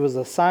 He was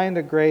assigned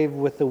a grave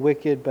with the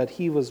wicked, but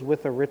he was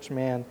with a rich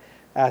man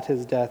at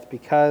his death,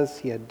 because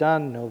he had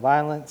done no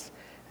violence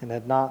and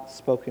had not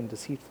spoken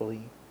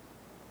deceitfully.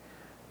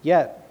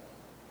 Yet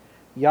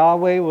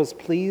Yahweh was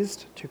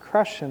pleased to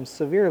crush him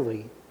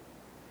severely.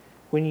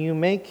 When you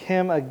make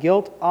him a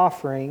guilt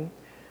offering,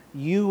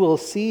 you will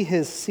see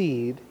his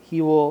seed.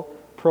 He will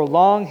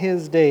prolong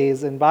his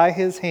days, and by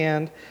his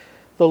hand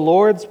the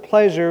Lord's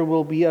pleasure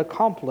will be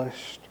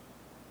accomplished.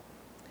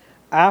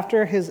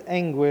 After his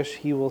anguish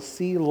he will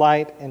see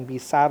light and be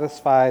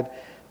satisfied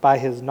by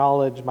his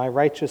knowledge. My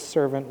righteous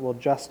servant will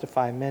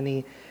justify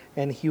many,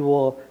 and he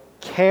will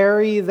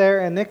carry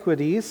their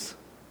iniquities,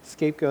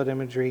 scapegoat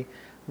imagery.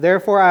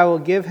 Therefore I will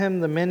give him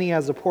the many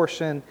as a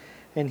portion,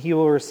 and he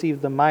will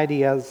receive the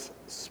mighty as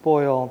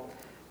spoil,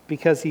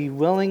 because he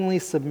willingly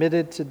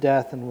submitted to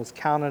death and was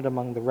counted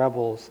among the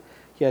rebels.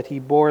 Yet he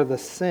bore the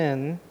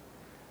sin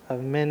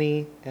of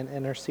many and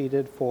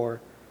interceded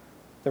for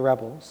the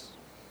rebels.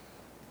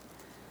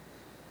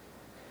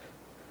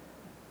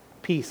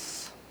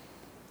 Peace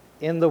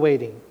in the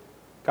waiting.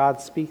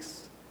 God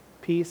speaks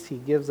peace. He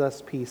gives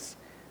us peace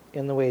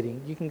in the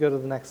waiting. You can go to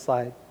the next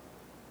slide.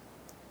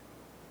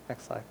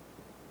 Next slide.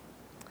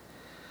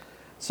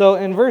 So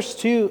in verse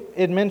 2,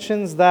 it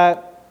mentions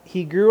that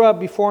he grew up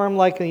before him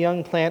like a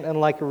young plant and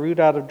like a root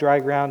out of dry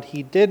ground.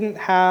 He didn't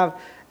have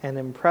an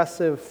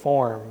impressive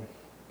form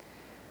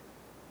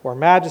or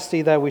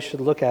majesty that we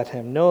should look at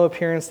him, no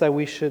appearance that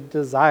we should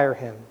desire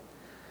him.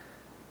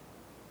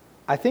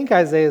 I think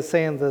Isaiah is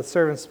saying the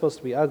servant's supposed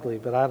to be ugly,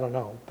 but I don't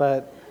know.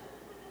 But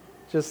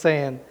just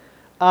saying.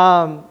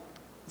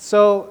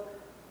 So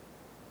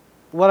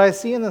what I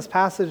see in this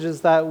passage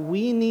is that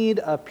we need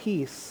a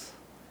peace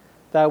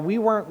that we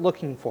weren't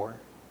looking for.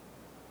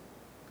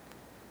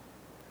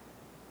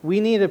 We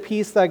need a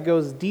peace that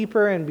goes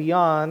deeper and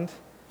beyond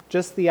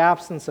just the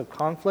absence of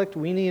conflict.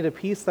 We need a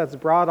peace that's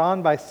brought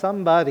on by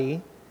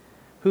somebody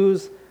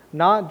who's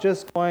not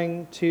just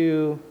going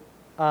to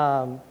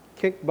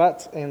kick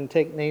butts and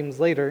take names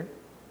later.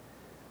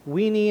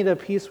 We need a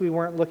peace we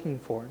weren't looking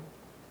for.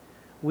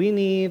 We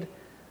need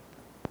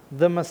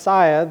the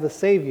Messiah, the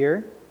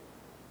Savior,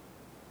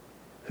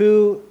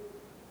 who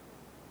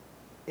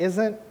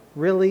isn't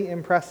really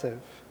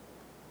impressive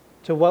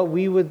to what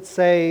we would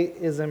say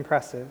is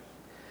impressive.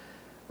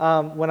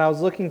 When I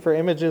was looking for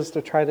images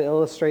to try to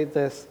illustrate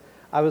this,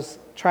 I was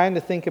trying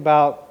to think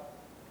about,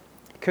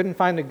 couldn't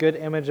find a good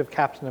image of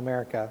Captain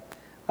America.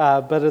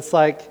 But it's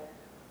like,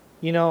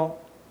 you know,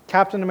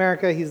 Captain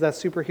America, he's that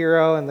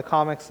superhero in the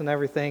comics and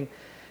everything.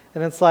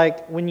 And it's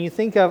like, when you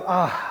think of,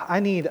 I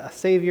need a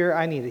savior,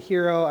 I need a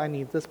hero, I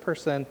need this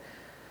person,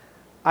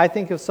 I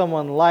think of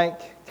someone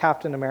like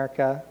Captain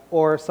America,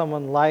 or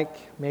someone like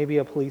maybe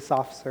a police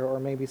officer, or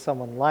maybe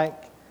someone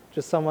like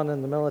just someone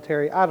in the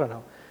military, I don't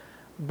know.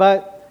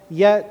 But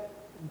yet,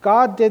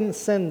 God didn't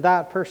send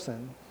that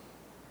person.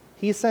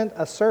 He sent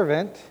a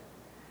servant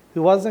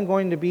who wasn't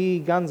going to be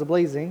guns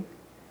a-blazing.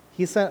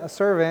 He sent a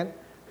servant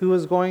who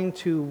was going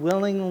to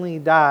willingly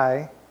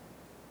die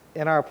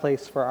in our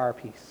place for our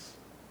peace,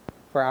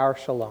 for our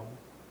shalom.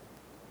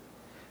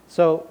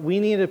 So we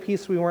need a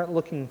peace we weren't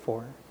looking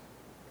for.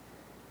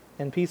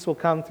 And peace will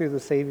come through the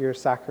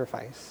Savior's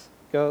sacrifice.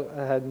 Go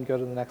ahead and go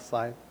to the next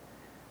slide.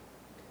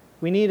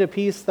 We need a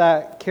peace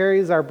that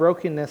carries our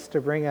brokenness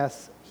to bring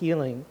us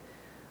healing.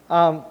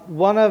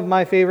 One of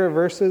my favorite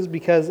verses,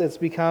 because it's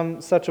become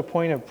such a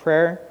point of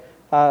prayer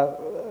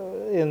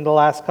in the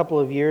last couple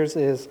of years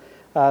is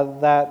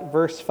that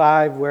verse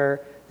 5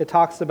 where it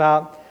talks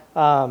about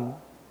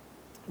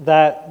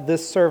that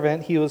this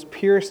servant, he was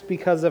pierced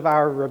because of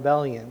our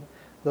rebellion,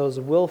 those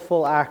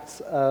willful acts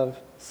of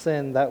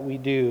sin that we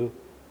do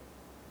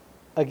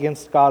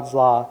against God's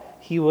law.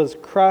 He was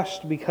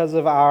crushed because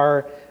of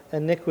our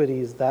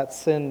iniquities, that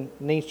sin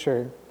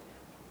nature.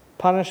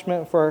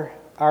 Punishment for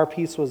our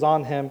peace was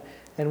on him,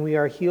 and we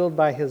are healed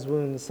by his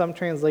wounds. Some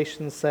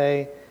translations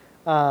say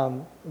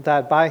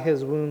that by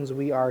his wounds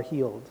we are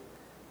healed.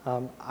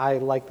 I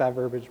like that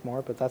verbiage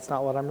more, but that's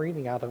not what I'm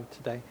reading out of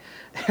today.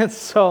 And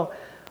so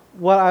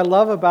what I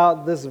love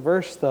about this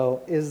verse,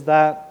 though, is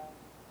that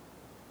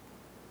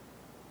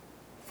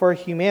for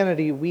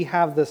humanity, we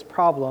have this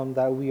problem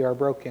that we are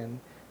broken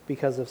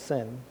because of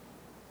sin.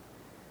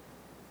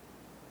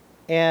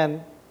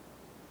 And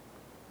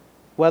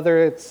whether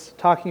it's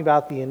talking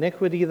about the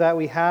iniquity that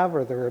we have,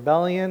 or the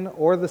rebellion,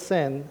 or the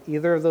sin,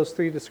 either of those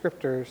three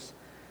descriptors,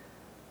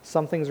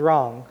 something's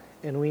wrong,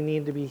 and we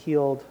need to be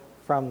healed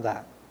from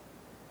that.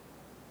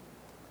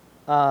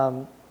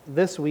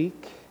 This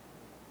week,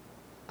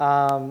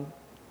 kind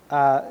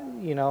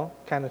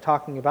of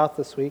talking about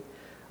this week,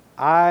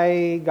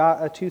 I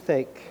got a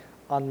toothache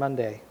on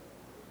Monday.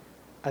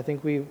 I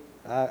think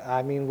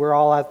we're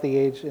all at the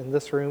age in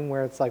this room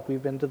where it's like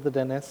we've been to the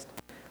dentist.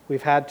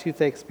 We've had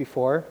toothaches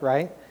before,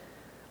 right?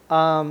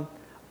 I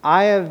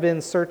have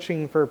been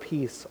searching for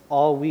peace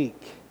all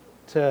week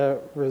to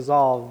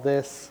resolve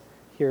this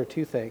here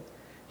toothache.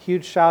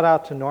 Huge shout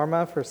out to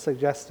Norma for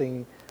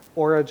suggesting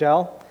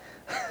Orajel.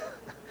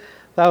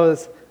 That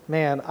was,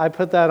 man, I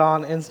put that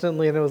on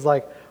instantly and it was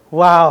like,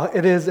 wow,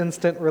 it is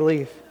instant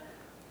relief.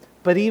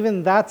 But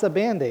even that's a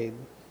Band-Aid.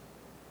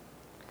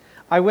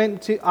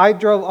 I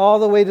drove all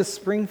the way to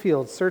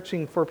Springfield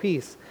searching for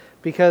peace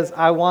because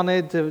I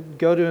wanted to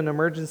go to an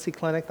emergency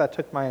clinic that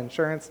took my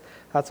insurance.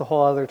 That's a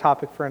whole other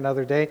topic for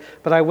another day.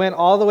 But I went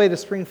all the way to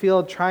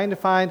Springfield trying to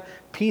find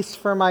peace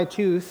for my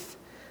tooth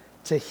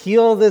to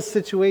heal this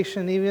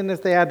situation, even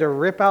if they had to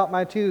rip out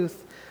my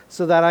tooth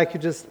so that I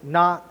could just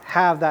not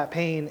have that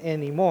pain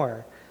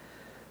anymore.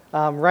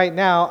 Right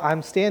now,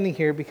 I'm standing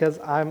here because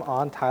I'm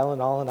on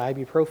Tylenol and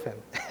ibuprofen,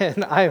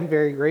 and I am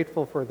very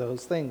grateful for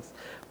those things.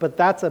 But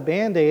that's a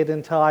Band-Aid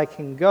until I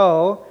can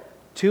go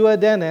to a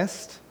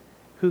dentist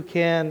who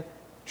can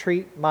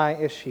treat my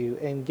issue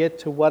and get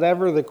to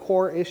whatever the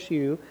core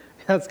issue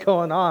that's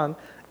going on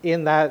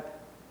in that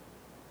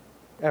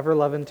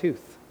ever-loving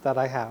tooth that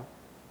I have.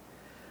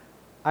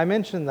 I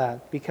mention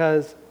that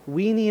because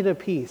we need a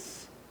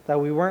peace that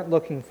we weren't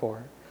looking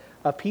for.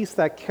 A peace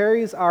that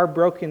carries our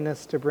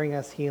brokenness to bring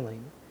us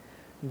healing.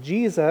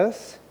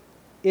 Jesus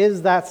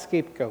is that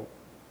scapegoat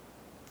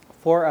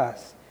for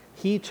us.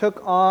 He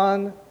took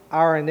on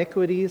our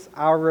iniquities,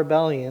 our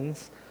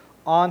rebellions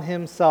on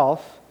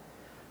himself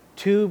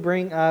to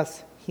bring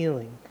us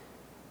healing.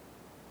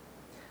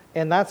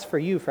 And that's for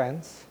you,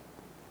 friends.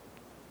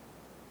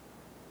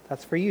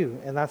 That's for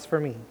you, and that's for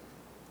me.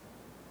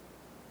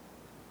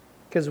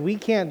 Because we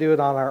can't do it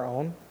on our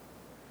own.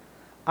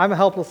 I'm a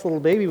helpless little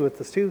baby with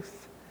this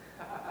tooth.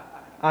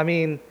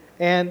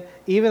 And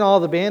even all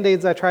the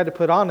Band-Aids I tried to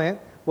put on it,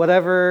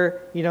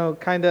 whatever,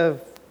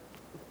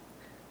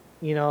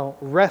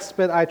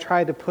 respite I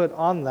tried to put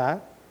on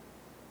that,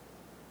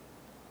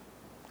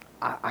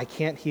 I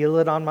can't heal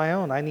it on my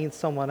own. I need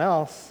someone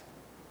else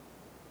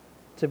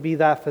to be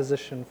that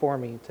physician for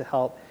me, to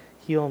help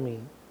heal me.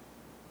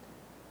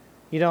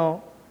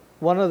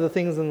 One of the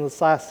things in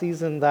this last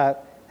season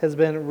that has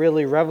been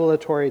really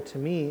revelatory to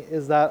me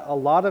is that a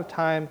lot of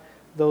time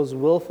those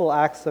willful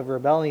acts of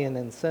rebellion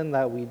and sin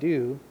that we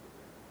do,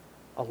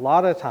 a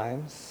lot of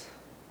times,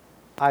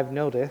 I've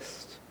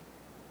noticed,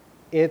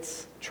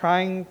 it's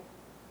trying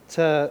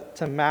to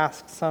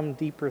mask some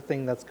deeper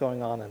thing that's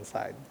going on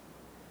inside.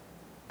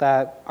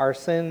 That our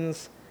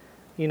sins,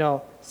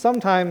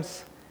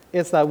 sometimes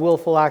it's that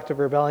willful act of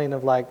rebellion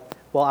of like,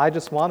 well, I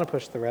just want to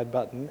push the red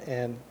button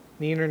and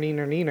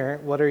neener,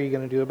 what are you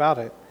going to do about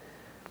it?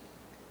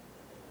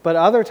 But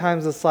other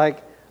times it's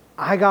like,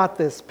 I got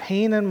this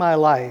pain in my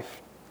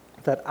life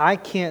that I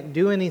can't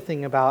do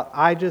anything about.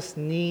 I just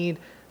need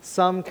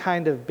some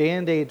kind of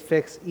Band-Aid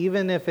fix,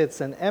 even if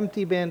it's an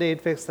empty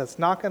Band-Aid fix that's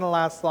not going to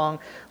last long,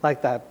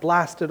 like that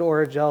blasted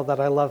Orajel that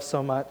I love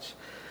so much.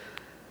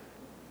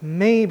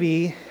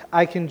 Maybe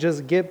I can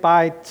just get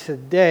by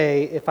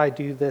today if I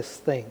do this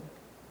thing.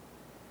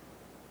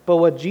 But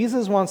what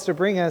Jesus wants to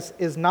bring us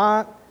is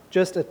not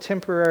just a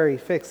temporary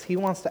fix. He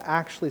wants to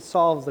actually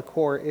solve the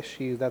core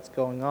issue that's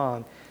going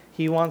on.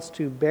 He wants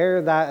to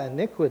bear that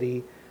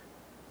iniquity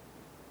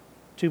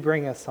to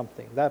bring us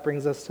something. That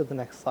brings us to the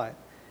next slide.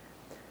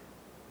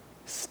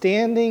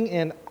 Standing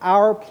in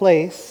our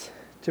place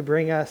to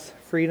bring us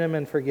freedom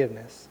and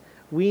forgiveness.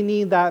 We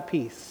need that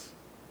peace.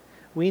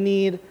 We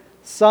need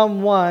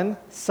someone,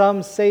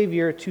 some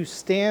Savior to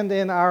stand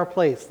in our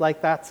place,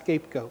 like that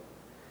scapegoat.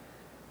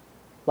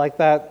 Like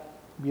that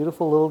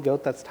beautiful little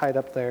goat that's tied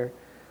up there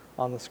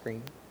on the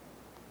screen.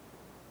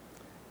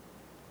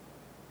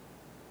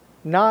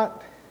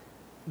 Not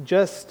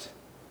just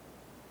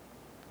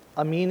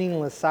a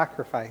meaningless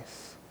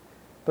sacrifice,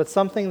 but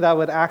something that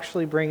would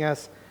actually bring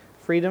us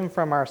freedom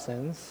from our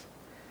sins,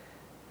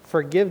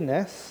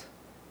 forgiveness,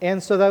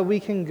 and so that we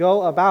can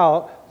go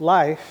about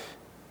life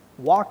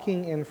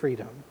walking in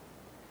freedom,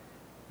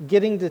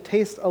 getting to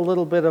taste a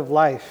little bit of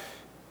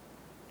life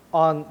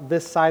on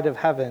this side of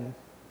heaven,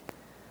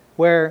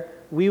 where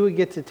we would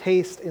get to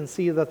taste and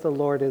see that the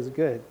Lord is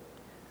good,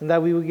 and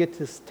that we would get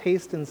to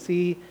taste and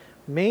see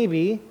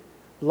maybe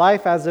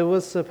life as it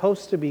was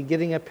supposed to be,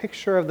 getting a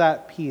picture of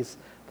that peace,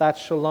 that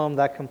shalom,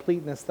 that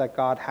completeness that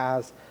God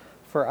has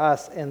for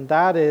us. And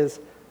that is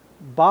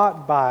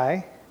bought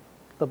by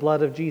the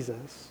blood of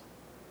Jesus.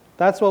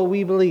 That's what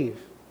we believe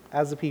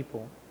as a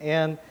people.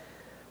 And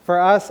for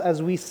us,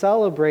 as we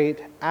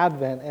celebrate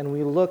Advent and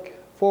we look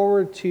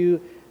forward to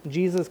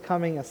Jesus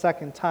coming a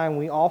second time,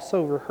 we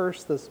also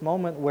rehearse this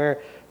moment where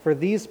for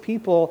these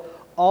people,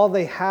 all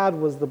they had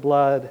was the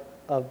blood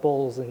of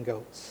bulls and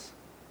goats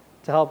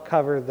to help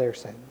cover their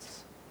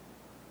sins.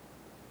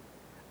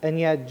 And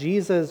yet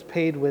Jesus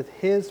paid with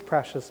his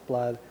precious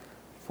blood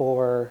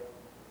for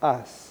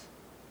us,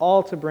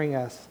 all to bring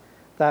us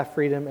that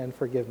freedom and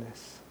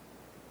forgiveness.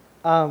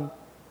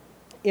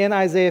 In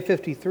Isaiah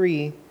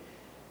 53,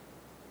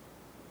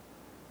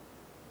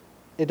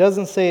 it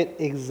doesn't say it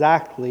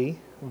exactly,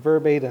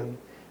 verbatim,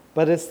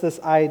 but it's this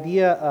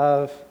idea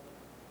of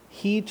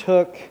he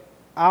took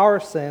our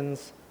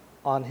sins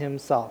on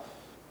himself.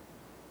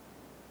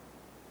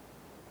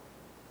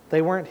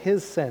 They weren't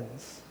his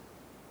sins.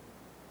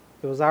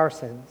 It was our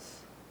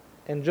sins.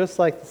 And just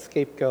like the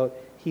scapegoat,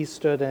 he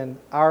stood in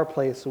our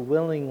place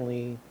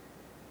willingly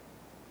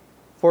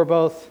for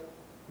both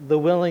the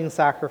willing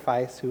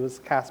sacrifice who was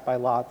cast by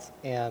lots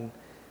and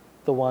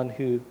the one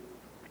who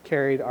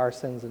carried our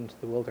sins into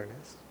the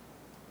wilderness.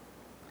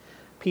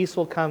 Peace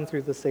will come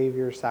through the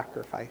Savior's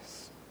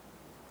sacrifice.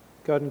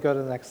 Go ahead and go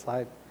to the next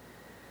slide.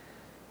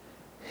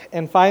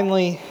 And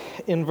finally,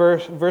 in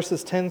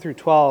verses 10 through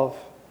 12,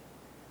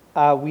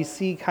 we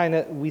see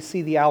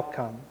the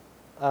outcome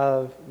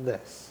of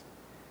this.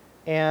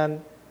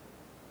 And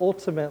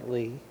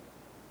ultimately,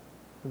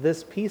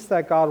 this peace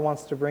that God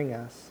wants to bring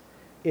us,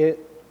 it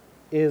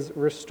is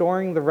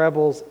restoring the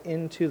rebels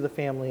into the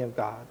family of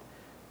God,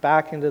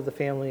 back into the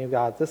family of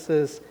God. This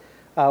is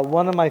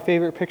one of my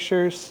favorite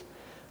pictures.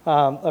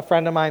 A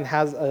friend of mine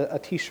has a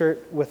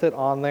t-shirt with it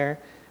on there.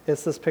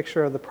 It's this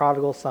picture of the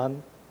prodigal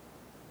son.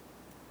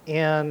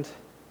 And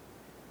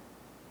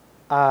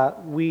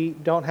we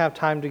don't have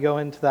time to go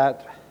into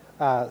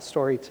that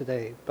story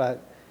today,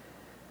 but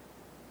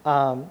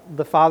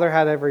the father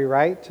had every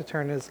right to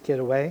turn his kid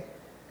away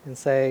and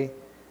say,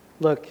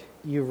 look,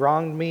 you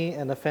wronged me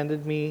and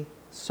offended me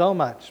so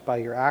much by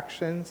your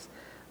actions.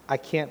 I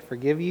can't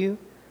forgive you.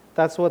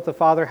 That's what the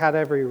father had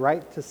every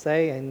right to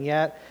say, and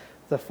yet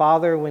the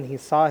father, when he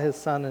saw his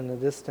son in the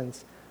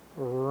distance,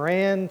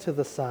 ran to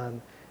the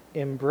son,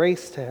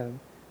 embraced him,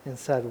 and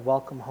said,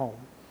 welcome home.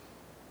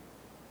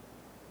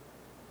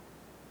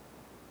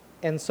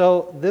 And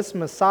so this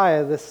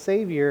Messiah, this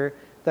Savior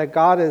that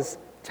God is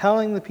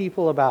telling the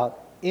people about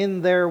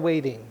in their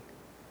waiting,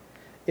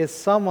 is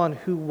someone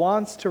who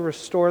wants to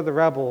restore the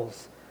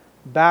rebels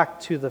back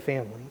to the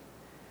family,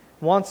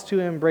 wants to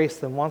embrace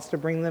them, wants to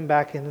bring them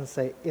back in and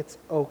say, it's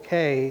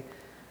okay,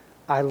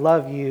 I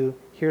love you,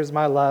 here's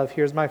my love,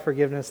 here's my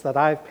forgiveness that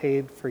I've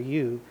paid for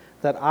you,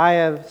 that I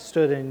have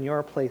stood in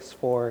your place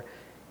for.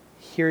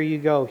 Here you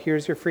go,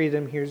 here's your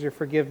freedom, here's your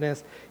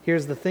forgiveness,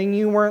 here's the thing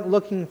you weren't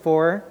looking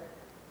for.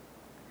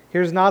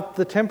 Here's not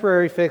the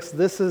temporary fix,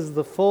 this is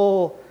the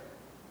full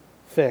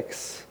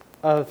fix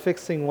of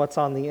fixing what's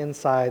on the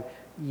inside.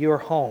 You're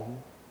home.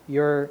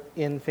 You're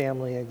in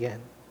family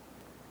again.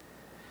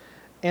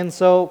 And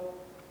so,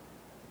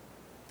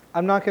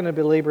 I'm not going to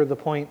belabor the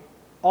point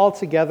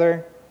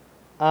altogether.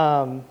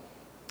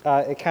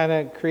 It kind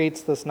of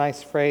creates this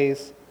nice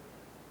phrase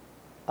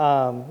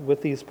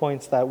with these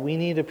points that we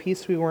need a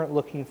peace we weren't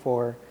looking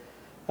for,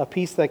 a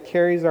peace that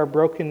carries our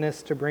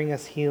brokenness to bring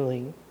us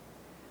healing,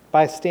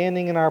 by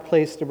standing in our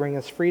place to bring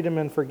us freedom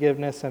and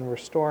forgiveness and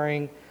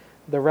restoring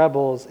the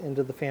rebels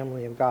into the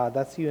family of God.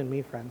 That's you and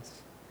me,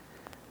 friends.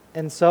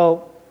 And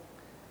so,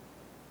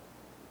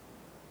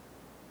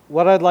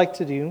 what I'd like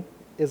to do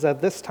is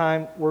at this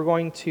time, we're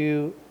going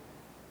to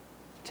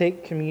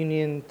take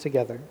communion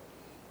together.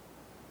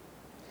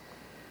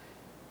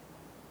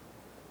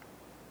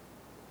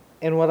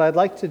 And what I'd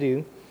like to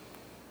do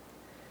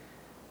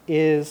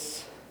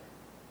is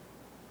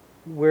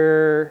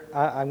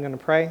I'm going to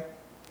pray,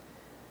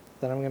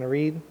 then I'm going to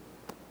read.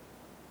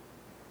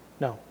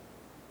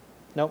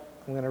 Nope,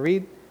 I'm going to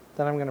read,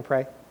 then I'm going to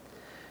pray.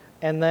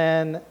 And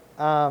then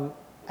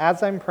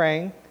as I'm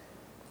praying,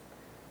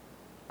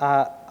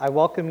 I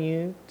welcome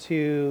you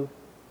to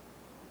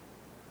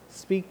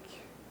speak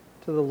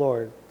to the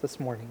Lord this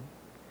morning.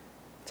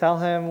 Tell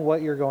him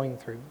what you're going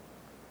through.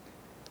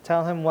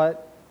 Tell him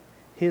what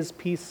his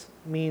peace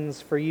means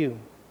for you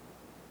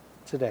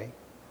today.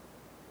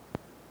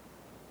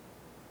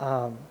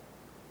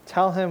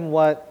 Tell him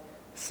what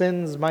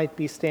sins might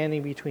be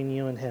standing between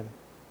you and him.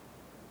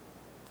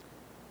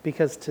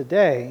 Because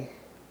today,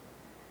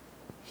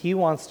 He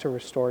wants to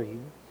restore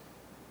you.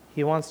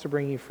 He wants to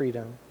bring you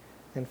freedom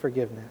and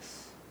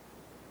forgiveness.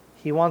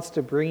 He wants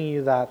to bring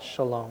you that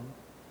shalom.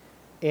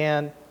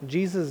 And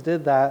Jesus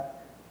did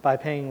that by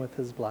paying with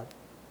his blood.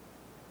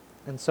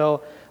 And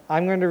so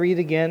I'm going to read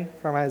again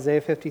from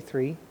Isaiah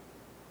 53. Is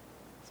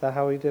that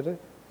how we did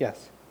it?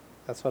 Yes,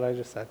 that's what I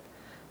just said.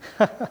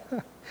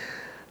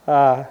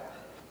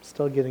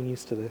 Still getting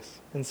used to this.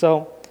 And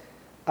so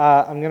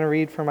I'm going to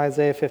read from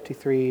Isaiah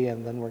 53,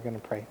 and then we're going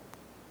to pray.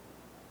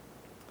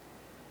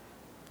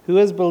 Who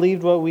has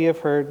believed what we have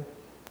heard,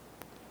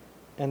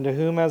 and to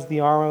whom has the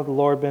arm of the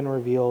Lord been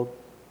revealed?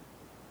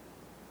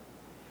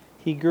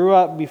 He grew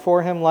up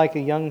before him like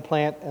a young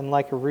plant and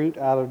like a root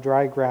out of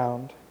dry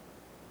ground.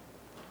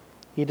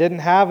 He didn't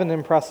have an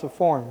impressive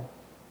form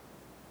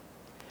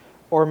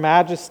or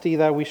majesty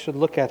that we should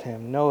look at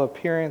him, no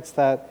appearance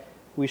that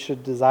we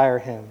should desire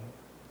him.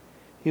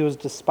 He was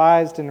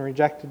despised and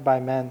rejected by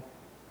men,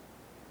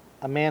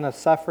 a man of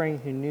suffering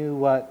who knew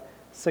what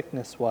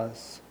sickness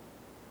was.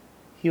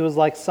 He was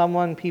like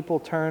someone people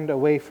turned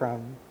away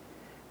from.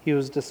 He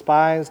was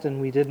despised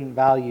and we didn't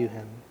value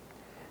him.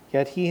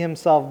 Yet he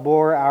himself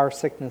bore our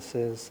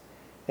sicknesses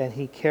and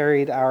he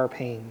carried our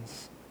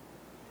pains.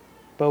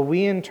 But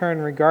we in turn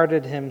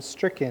regarded him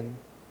stricken,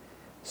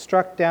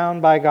 struck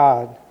down by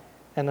God,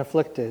 and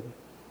afflicted.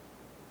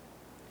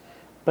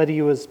 But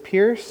he was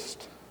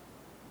pierced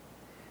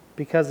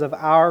because of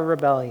our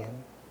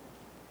rebellion,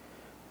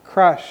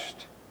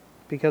 crushed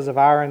because of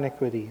our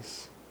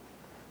iniquities.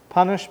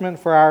 Punishment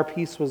for our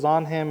peace was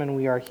on him, and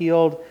we are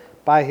healed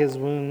by his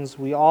wounds.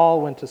 We all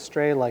went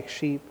astray like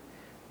sheep.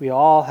 We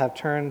all have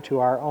turned to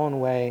our own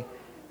way,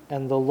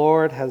 and the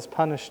Lord has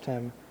punished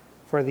him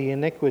for the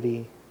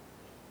iniquity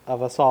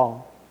of us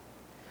all.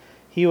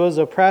 He was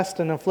oppressed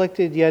and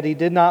afflicted, yet he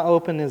did not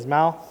open his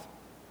mouth.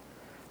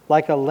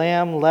 Like a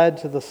lamb led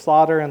to the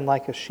slaughter, and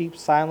like a sheep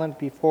silent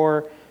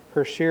before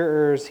her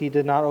shearers, he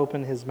did not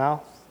open his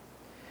mouth.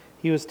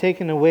 He was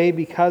taken away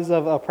because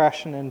of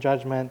oppression and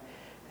judgment,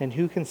 and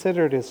who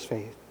considered his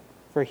fate?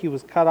 For he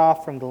was cut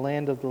off from the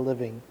land of the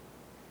living.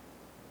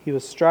 He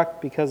was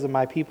struck because of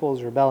my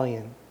people's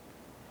rebellion.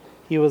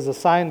 He was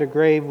assigned a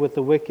grave with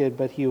the wicked,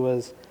 but he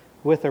was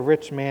with a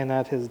rich man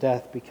at his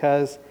death,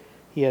 because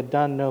he had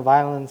done no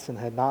violence and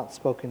had not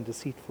spoken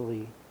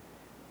deceitfully.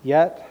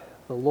 Yet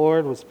the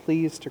Lord was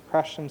pleased to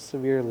crush him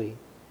severely.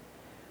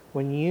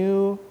 When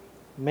you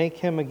make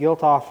him a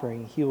guilt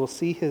offering, he will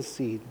see his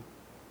seed.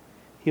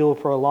 He will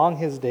prolong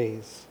his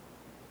days,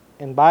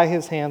 and by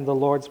his hand the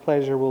Lord's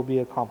pleasure will be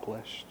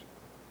accomplished.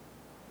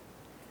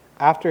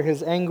 After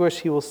his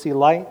anguish he will see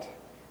light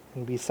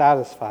and be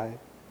satisfied.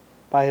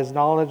 By his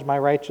knowledge my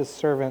righteous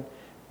servant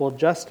will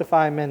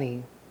justify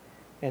many,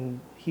 and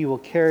he will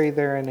carry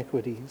their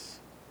iniquities.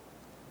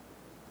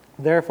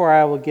 Therefore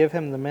I will give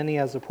him the many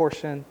as a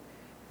portion,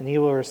 and he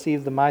will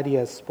receive the mighty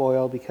as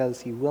spoil,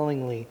 because he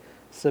willingly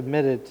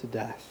submitted to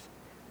death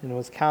and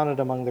was counted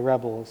among the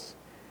rebels.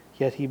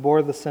 Yet he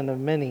bore the sin of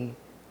many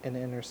and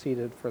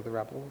interceded for the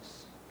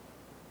rebels.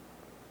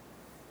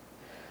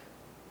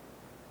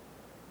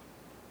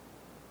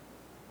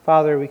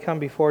 Father, we come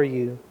before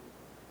you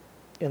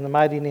in the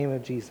mighty name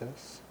of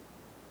Jesus.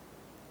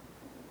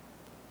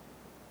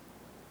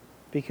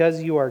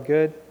 Because you are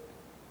good,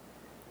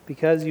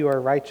 because you are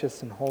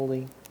righteous and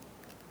holy.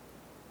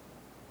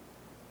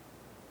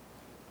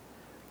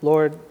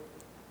 Lord,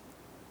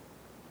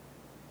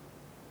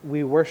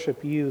 we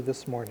worship you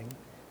this morning,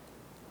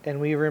 and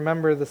we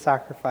remember the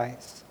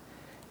sacrifice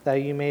that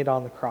you made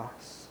on the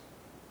cross.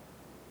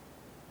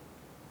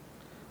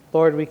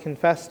 Lord, we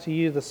confess to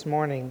you this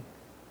morning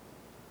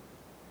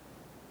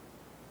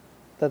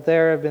that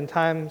there have been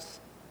times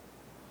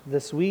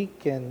this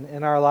week and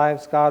in our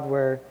lives, God,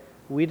 where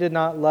we did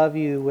not love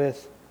you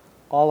with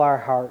all our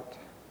heart,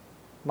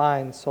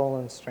 mind, soul,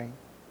 and strength,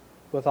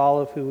 with all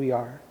of who we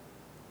are.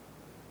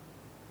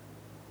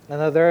 And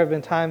that there have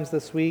been times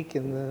this week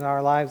and in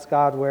our lives,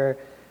 God, where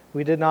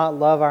we did not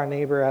love our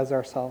neighbor as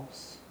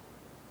ourselves,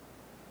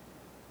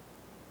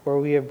 where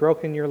we have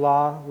broken your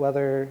law,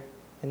 whether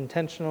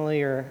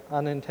intentionally or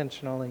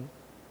unintentionally.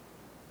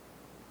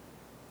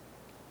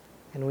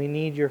 And we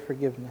need your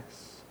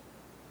forgiveness.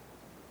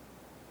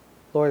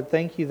 Lord,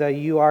 thank you that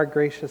you are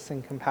gracious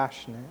and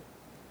compassionate,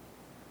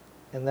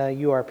 and that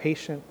you are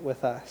patient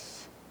with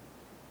us.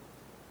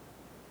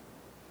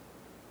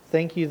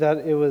 Thank you that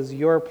it was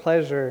your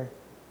pleasure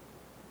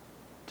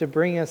to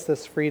bring us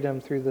this freedom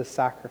through this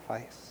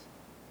sacrifice.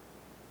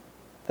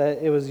 That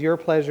it was your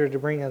pleasure to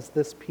bring us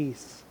this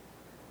peace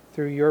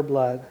through your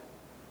blood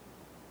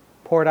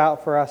poured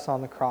out for us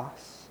on the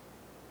cross,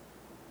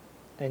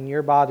 and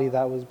your body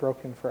that was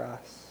broken for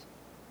us.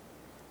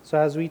 So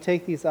as we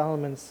take these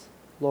elements,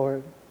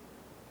 Lord,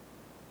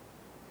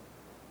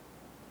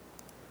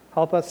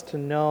 help us to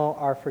know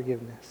our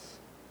forgiveness.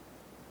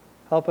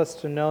 Help us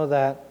to know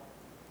that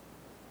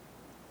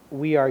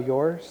we are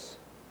yours,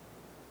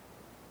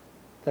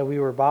 that we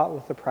were bought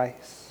with a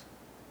price,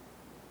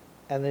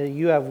 and that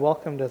you have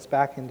welcomed us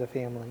back into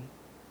family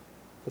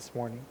this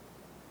morning.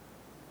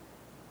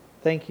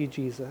 Thank you,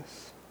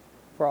 Jesus,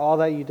 for all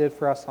that you did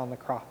for us on the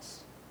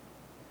cross.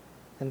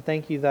 And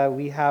thank you that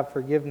we have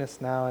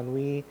forgiveness now and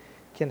we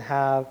can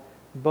have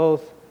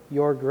both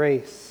your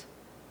grace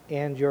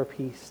and your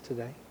peace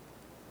today.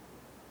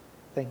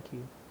 Thank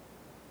you.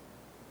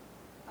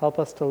 Help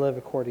us to live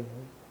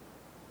accordingly.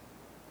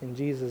 In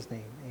Jesus'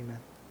 name,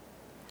 amen.